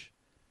language,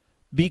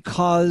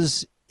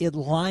 because it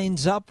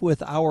lines up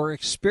with our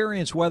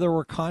experience, whether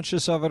we're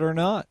conscious of it or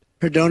not.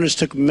 Her donors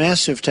took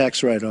massive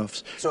tax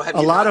write-offs. So have a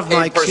you lot not of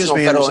my paid personal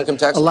federal income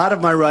tax? A lot of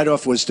my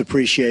write-off was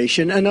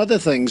depreciation and other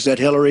things that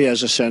Hillary,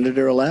 as a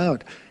senator,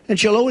 allowed, and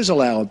she'll always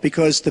allow it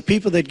because the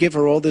people that give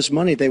her all this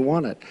money, they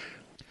want it.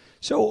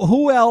 So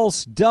who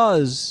else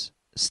does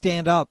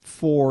stand up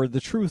for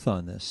the truth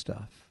on this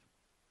stuff.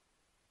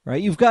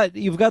 Right? You've got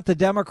the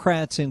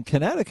Democrats in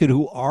Connecticut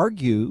who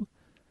argue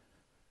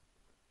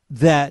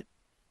that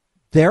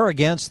they're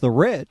against the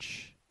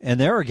rich and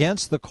they're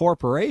against the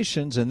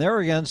corporations and they're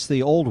against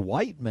the old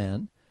white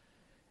men,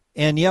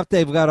 and yet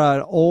they've got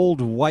an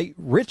old white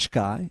rich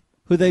guy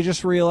who they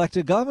just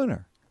reelected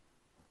governor.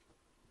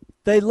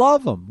 They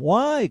love him.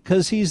 Why?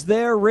 Because he's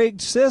their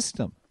rigged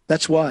system.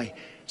 That's why.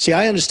 See,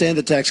 I understand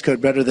the tax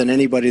code better than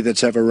anybody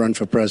that's ever run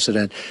for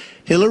president.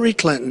 Hillary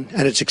Clinton,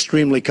 and it's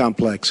extremely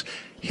complex,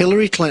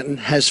 Hillary Clinton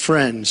has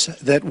friends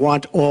that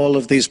want all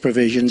of these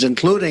provisions,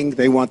 including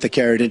they want the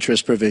carried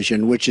interest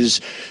provision, which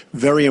is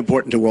very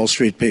important to Wall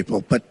Street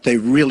people, but they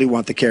really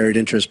want the carried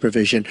interest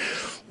provision,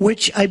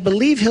 which I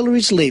believe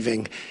Hillary's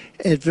leaving.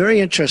 It's very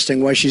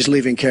interesting why she's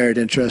leaving carried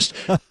interest.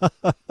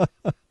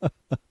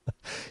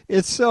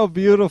 It's so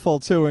beautiful,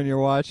 too, when you're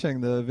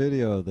watching the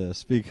video of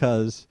this,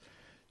 because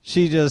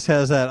she just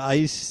has that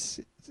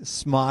ice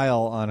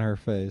smile on her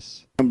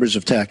face. Numbers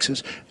of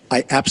taxes.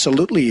 I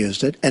absolutely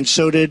used it, and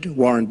so did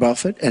Warren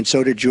Buffett, and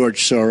so did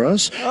George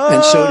Soros,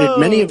 and so did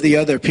many of the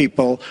other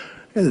people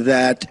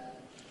that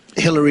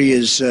Hillary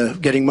is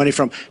getting money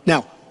from.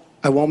 Now,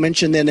 I won't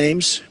mention their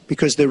names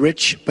because they're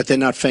rich, but they're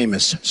not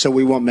famous, so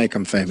we won't make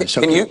them famous.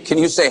 Can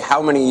you say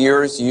how many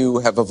years you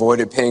have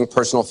avoided paying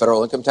personal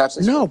federal income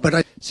taxes? No, but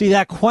I... See,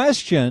 that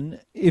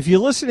question, if you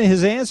listen to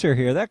his answer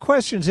here, that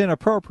question's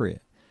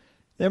inappropriate.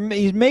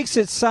 He makes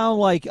it sound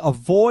like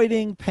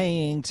avoiding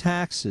paying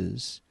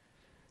taxes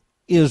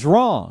is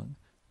wrong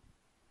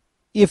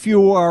if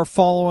you are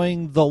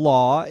following the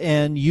law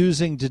and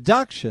using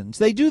deductions.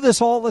 They do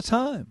this all the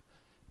time.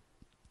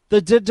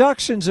 The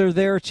deductions are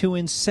there to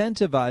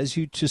incentivize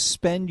you to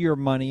spend your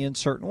money in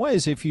certain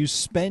ways. If you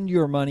spend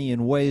your money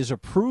in ways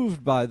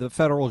approved by the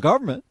federal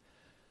government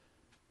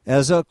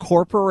as a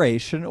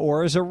corporation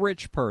or as a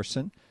rich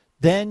person,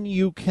 then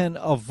you can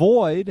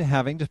avoid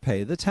having to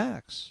pay the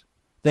tax.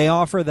 They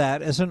offer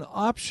that as an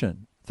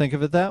option. Think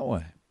of it that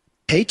way.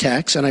 Pay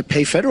tax, and I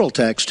pay federal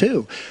tax,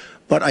 too.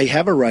 But I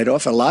have a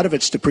write-off. A lot of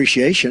it's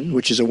depreciation,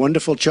 which is a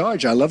wonderful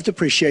charge. I love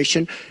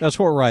depreciation. That's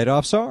what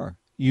write-offs are.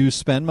 You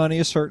spend money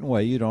a certain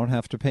way, you don't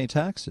have to pay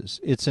taxes.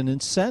 It's an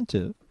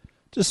incentive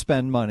to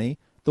spend money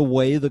the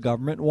way the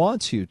government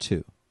wants you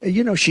to.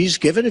 You know, she's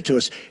given it to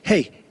us.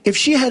 Hey, if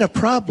she had a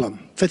problem,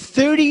 for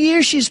 30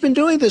 years she's been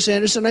doing this,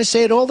 Anderson. I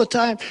say it all the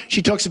time.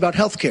 She talks about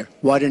health care.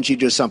 Why didn't she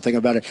do something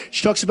about it?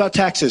 She talks about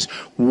taxes.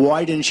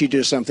 Why didn't she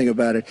do something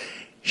about it?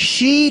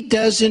 She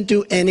doesn't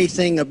do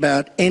anything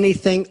about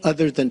anything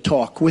other than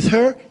talk. With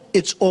her,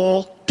 it's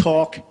all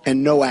talk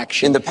and no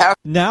action. In the past,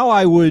 now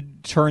I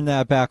would turn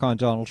that back on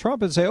Donald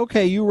Trump and say,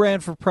 okay, you ran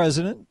for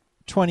president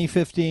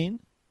 2015.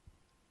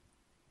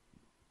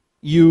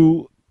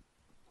 You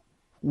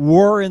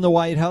were in the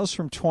White House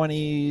from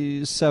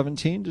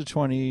 2017 to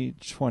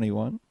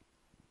 2021,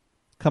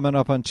 coming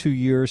up on 2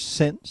 years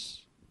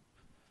since,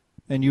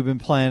 and you've been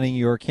planning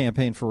your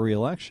campaign for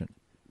re-election.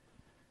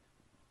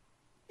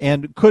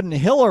 And couldn't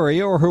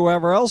Hillary or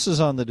whoever else is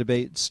on the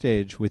debate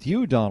stage with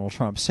you, Donald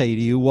Trump, say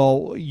to you,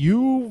 well,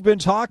 you've been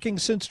talking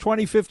since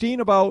 2015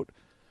 about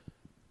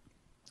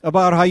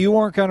how you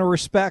weren't going to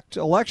respect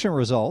election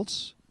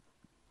results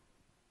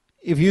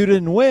if you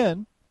didn't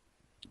win,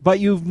 but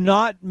you've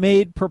not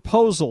made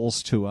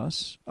proposals to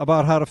us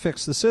about how to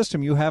fix the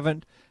system. You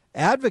haven't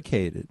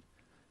advocated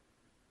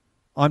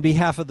on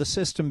behalf of the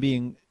system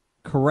being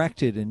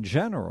corrected in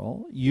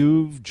general.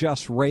 You've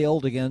just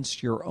railed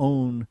against your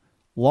own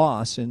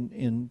loss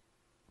in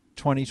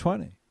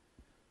 2020.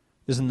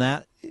 Doesn't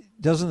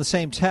the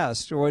same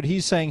test, or what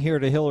he's saying here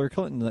to Hillary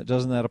Clinton,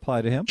 doesn't that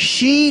apply to him?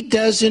 She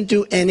doesn't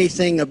do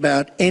anything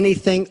about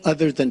anything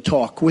other than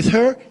talk. With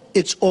her,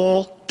 it's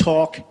all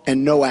talk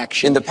and no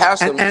action. In the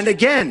past, and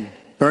again,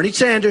 Bernie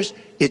Sanders,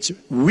 it's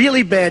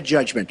really bad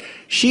judgment.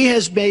 She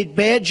has made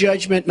bad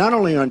judgment not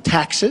only on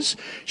taxes,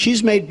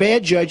 she's made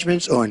bad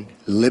judgments on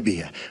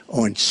Libya,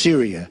 on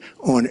Syria,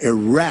 on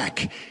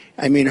Iraq.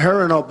 I mean,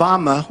 her and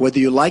Obama, whether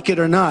you like it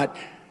or not,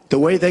 the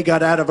way they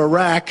got out of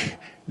Iraq,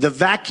 the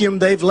vacuum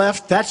they've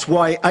left, that's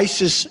why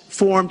ISIS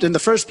formed in the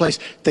first place.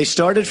 They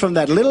started from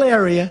that little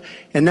area,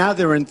 and now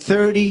they're in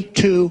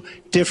 32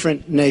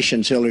 different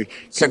nations, Hillary.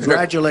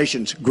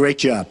 Congratulations. Great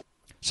job.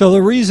 So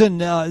the reason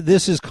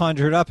this is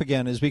conjured up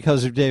again is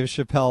because of Dave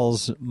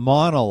Chappelle's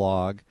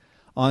monologue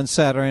on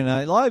Saturday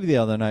Night Live the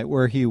other night,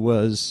 where he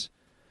was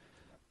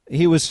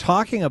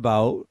talking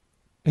about,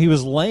 he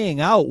was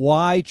laying out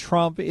why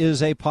Trump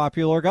is a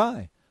popular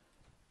guy,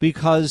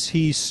 because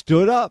he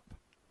stood up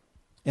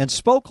and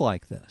spoke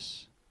like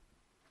this.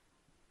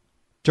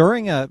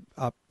 During a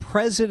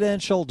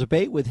presidential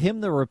debate with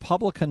him, the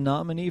Republican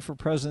nominee for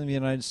president of the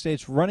United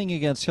States, running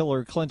against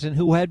Hillary Clinton,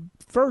 who had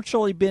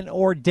virtually been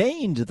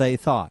ordained, they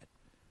thought,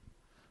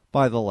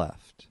 by the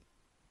left.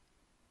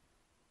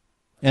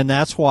 And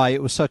that's why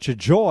it was such a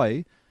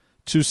joy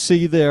to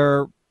see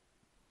their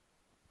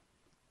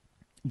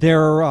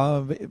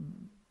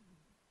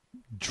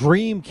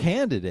dream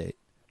candidate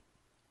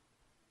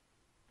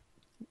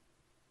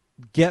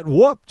get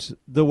whooped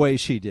the way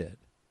she did.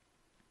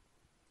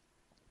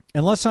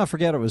 And let's not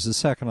forget it was the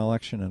second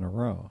election in a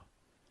row.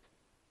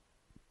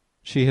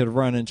 She had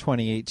run in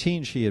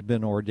 2018. She had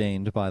been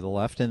ordained by the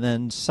left, and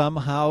then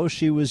somehow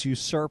she was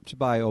usurped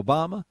by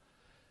Obama,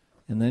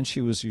 and then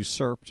she was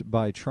usurped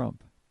by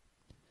Trump.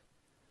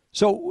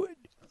 So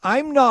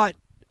I'm not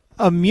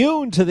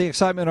immune to the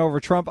excitement over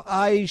Trump.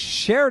 I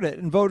shared it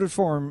and voted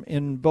for him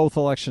in both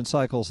election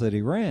cycles that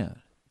he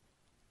ran.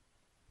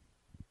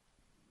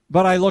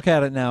 But I look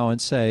at it now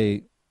and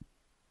say,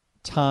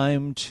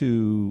 time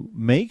to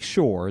make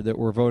sure that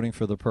we're voting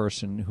for the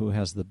person who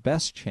has the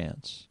best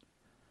chance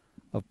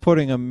of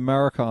putting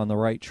America on the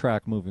right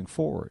track moving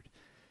forward.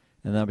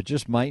 And that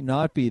just might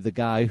not be the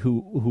guy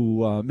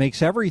who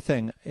makes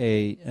everything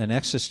an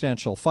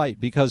existential fight.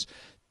 Because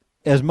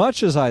as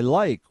much as I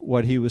like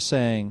what he was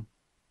saying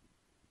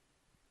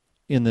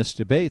in this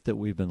debate that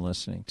we've been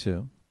listening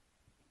to,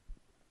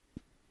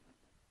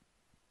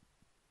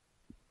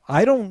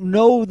 I don't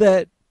know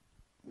that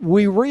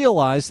we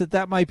realize that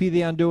that might be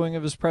the undoing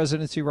of his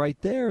presidency right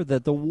there,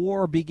 that the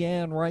war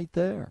began right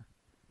there.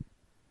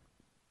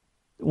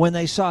 When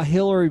they saw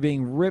Hillary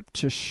being ripped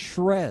to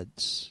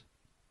shreds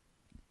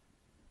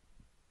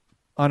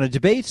on a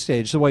debate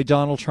stage the way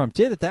Donald Trump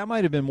did it, that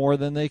might have been more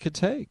than they could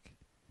take.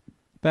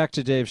 Back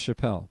to Dave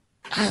Chappelle.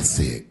 I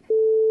said,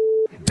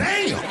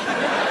 damn!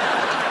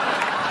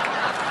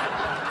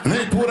 And then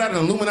they pulled out an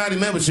Illuminati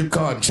membership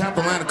card and chopped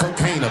a line of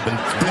cocaine up and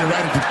did it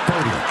right at the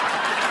podium.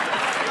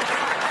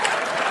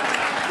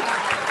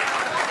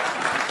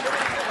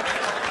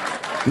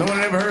 No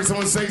one ever heard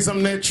someone say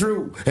something that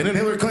true. And then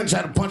Hillary Clinton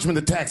tried to punch him in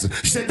the taxes.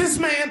 She said, this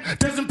man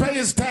doesn't pay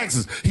his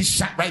taxes. He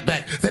shot right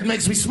back. That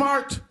makes me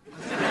smart.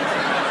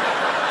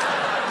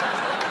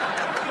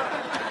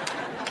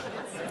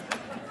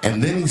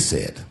 And then he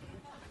said,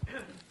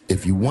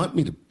 if you want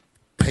me to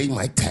pay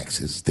my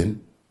taxes,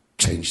 then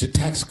change the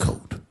tax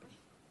code.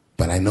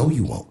 But I know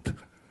you won't,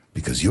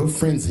 because your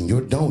friends and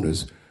your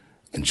donors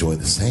enjoy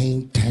the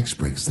same tax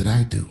breaks that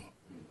I do.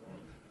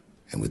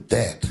 And with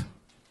that,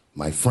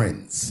 my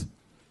friends,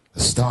 a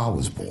star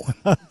was born.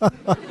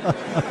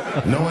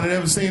 No one had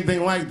ever seen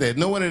anything like that.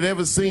 No one had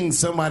ever seen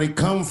somebody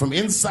come from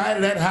inside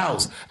of that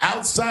house,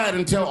 outside,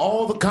 and tell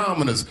all the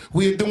commoners,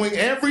 we are doing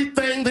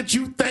everything that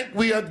you think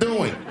we are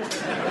doing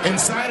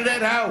inside of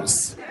that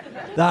house.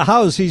 The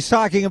house he's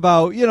talking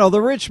about,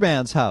 the rich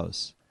man's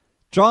house.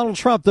 Donald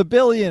Trump, the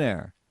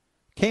billionaire,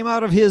 came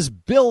out of his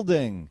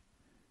building,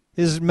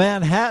 his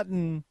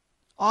Manhattan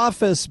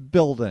office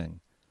building,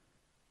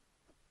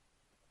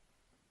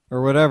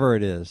 or whatever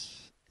it is.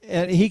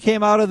 And he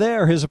came out of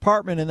there, his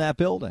apartment in that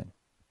building.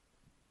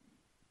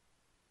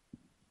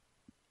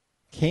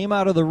 Came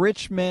out of the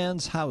rich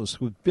man's house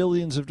with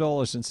billions of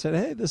dollars and said,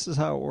 hey, this is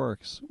how it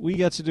works. We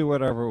get to do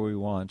whatever we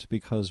want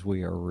because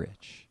we are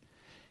rich.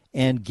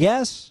 And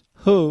guess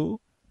who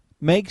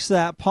makes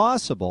that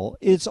possible?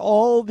 It's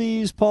all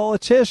these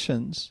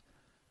politicians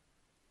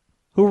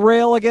who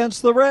rail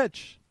against the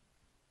rich.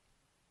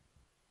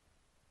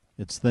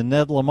 It's the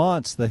Ned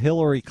Lamonts, the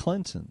Hillary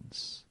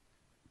Clintons,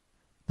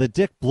 the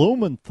Dick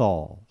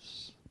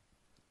Blumenthals,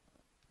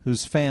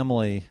 whose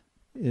family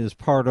is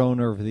part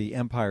owner of the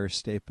Empire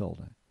State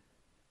Building.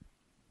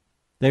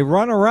 They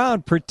run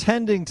around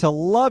pretending to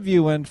love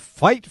you and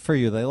fight for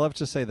you. They love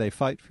to say they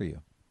fight for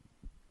you.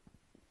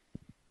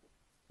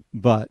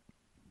 But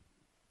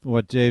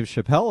what Dave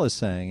Chappelle is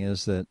saying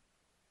is that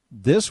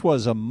this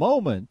was a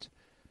moment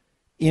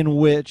in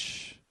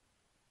which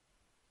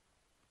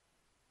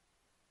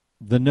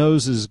the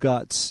noses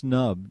got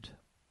snubbed.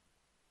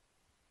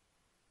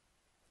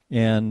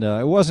 And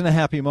it wasn't a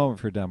happy moment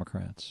for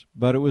Democrats,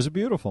 but it was a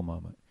beautiful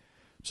moment.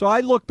 So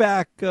I look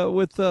back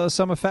with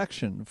some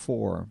affection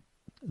for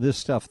this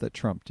stuff that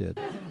Trump did.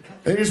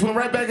 They just went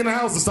right back in the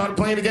house and started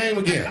playing the game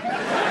again.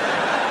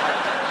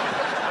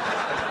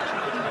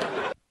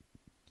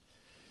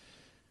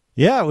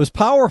 Yeah, it was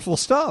powerful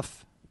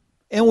stuff.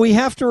 And we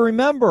have to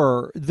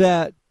remember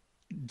that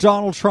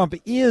Donald Trump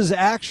is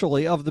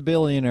actually of the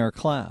billionaire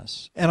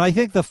class. And I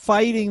think the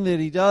fighting that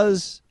he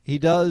does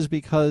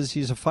because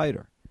he's a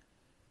fighter.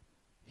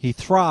 He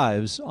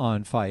thrives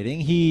on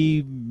fighting.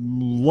 He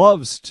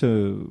loves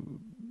to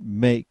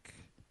make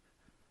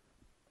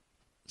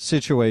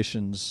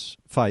situations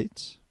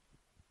fights.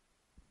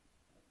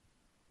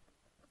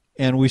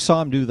 And we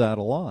saw him do that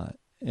a lot.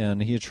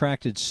 And he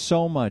attracted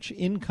so much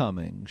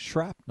incoming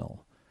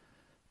shrapnel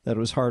that it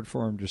was hard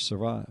for him to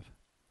survive.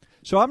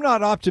 So I'm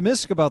not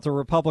optimistic about the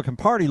Republican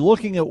Party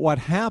looking at what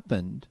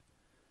happened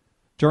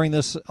during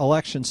this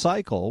election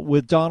cycle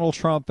with Donald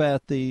Trump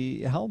at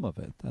the helm of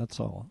it. That's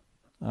all.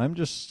 I'm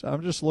just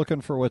looking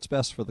for what's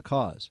best for the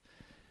cause.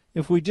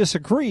 If we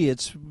disagree,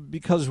 it's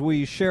because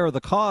we share the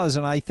cause,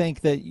 and I think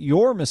that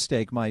your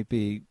mistake might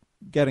be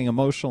getting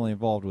emotionally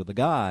involved with the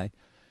guy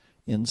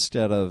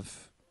instead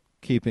of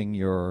keeping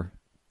your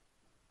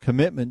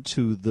commitment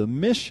to the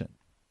mission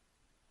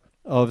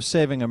of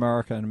saving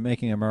America and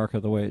making America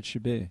the way it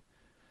should be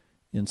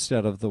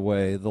instead of the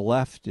way the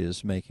left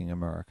is making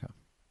America.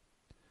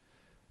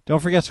 Don't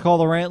forget to call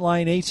the rant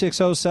line,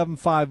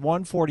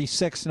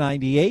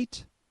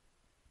 860-751-4698.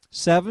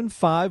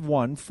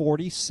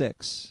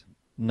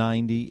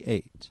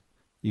 751-4698.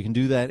 You can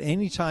do that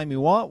anytime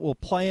you want. We'll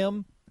play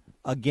them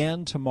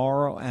again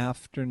tomorrow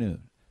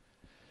afternoon.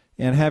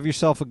 And have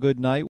yourself a good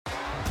night.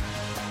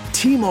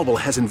 T-Mobile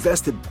has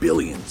invested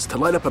billions to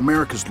light up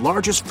America's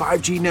largest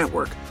 5G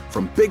network,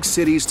 from big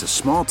cities to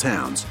small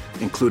towns,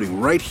 including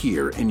right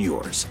here in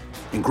yours.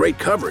 And great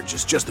coverage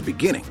is just the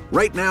beginning.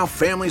 Right now,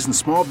 families and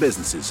small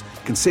businesses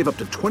can save up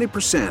to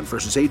 20%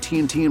 versus AT&T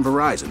and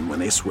Verizon when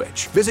they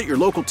switch. Visit your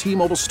local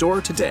T-Mobile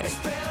store today.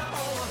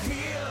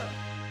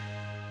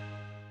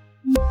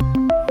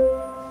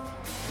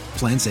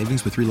 Plan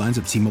savings with 3 lines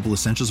of T-Mobile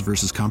Essentials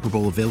versus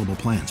comparable available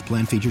plans.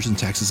 Plan features and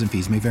taxes and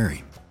fees may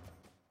vary.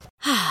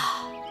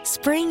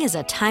 Spring is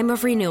a time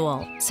of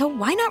renewal, so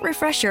why not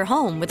refresh your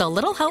home with a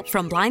little help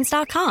from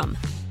Blinds.com?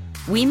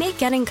 We make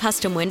getting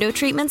custom window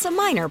treatments a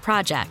minor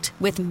project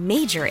with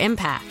major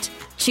impact.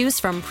 Choose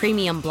from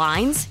premium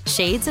blinds,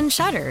 shades, and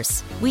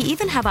shutters. We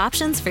even have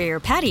options for your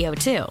patio,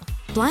 too.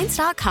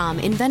 Blinds.com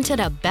invented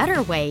a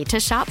better way to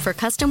shop for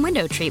custom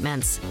window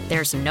treatments.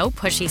 There's no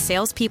pushy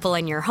salespeople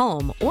in your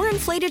home or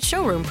inflated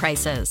showroom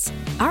prices.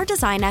 Our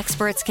design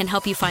experts can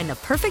help you find the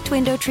perfect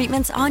window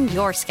treatments on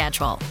your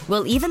schedule.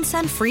 We'll even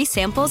send free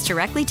samples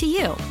directly to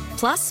you.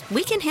 Plus,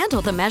 we can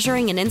handle the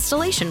measuring and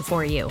installation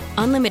for you.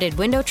 Unlimited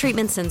window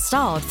treatments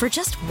installed for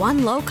just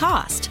one low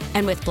cost.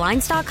 And with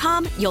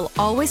Blinds.com, you'll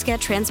always get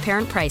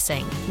transparent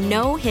pricing.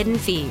 No hidden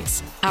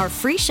fees. Our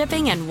free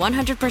shipping and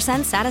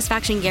 100%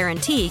 satisfaction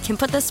guarantee can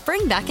put the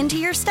spring back into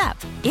your step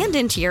and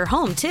into your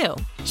home, too.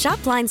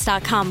 Shop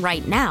Blinds.com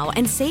right now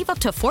and save up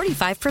to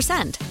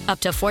 45%.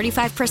 Up to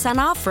 45%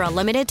 off for a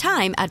limited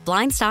time at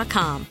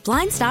Blinds.com.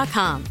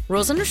 Blinds.com.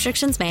 Rules and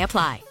restrictions may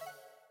apply.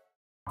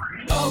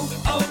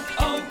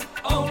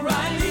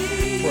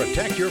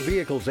 Protect your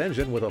vehicle's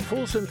engine with a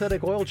full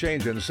synthetic oil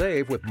change and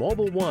save with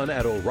Mobil 1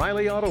 at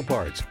O'Reilly Auto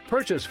Parts.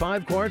 Purchase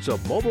 5 quarts of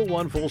Mobil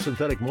 1 full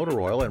synthetic motor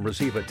oil and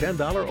receive a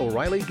 $10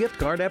 O'Reilly gift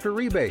card after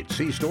rebate.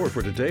 See store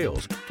for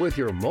details. With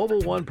your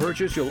Mobil 1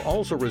 purchase, you'll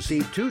also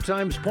receive 2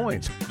 times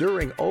points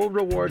during O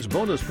Rewards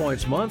Bonus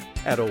Points Month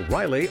at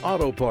O'Reilly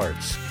Auto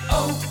Parts.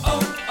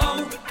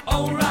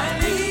 O'Reilly.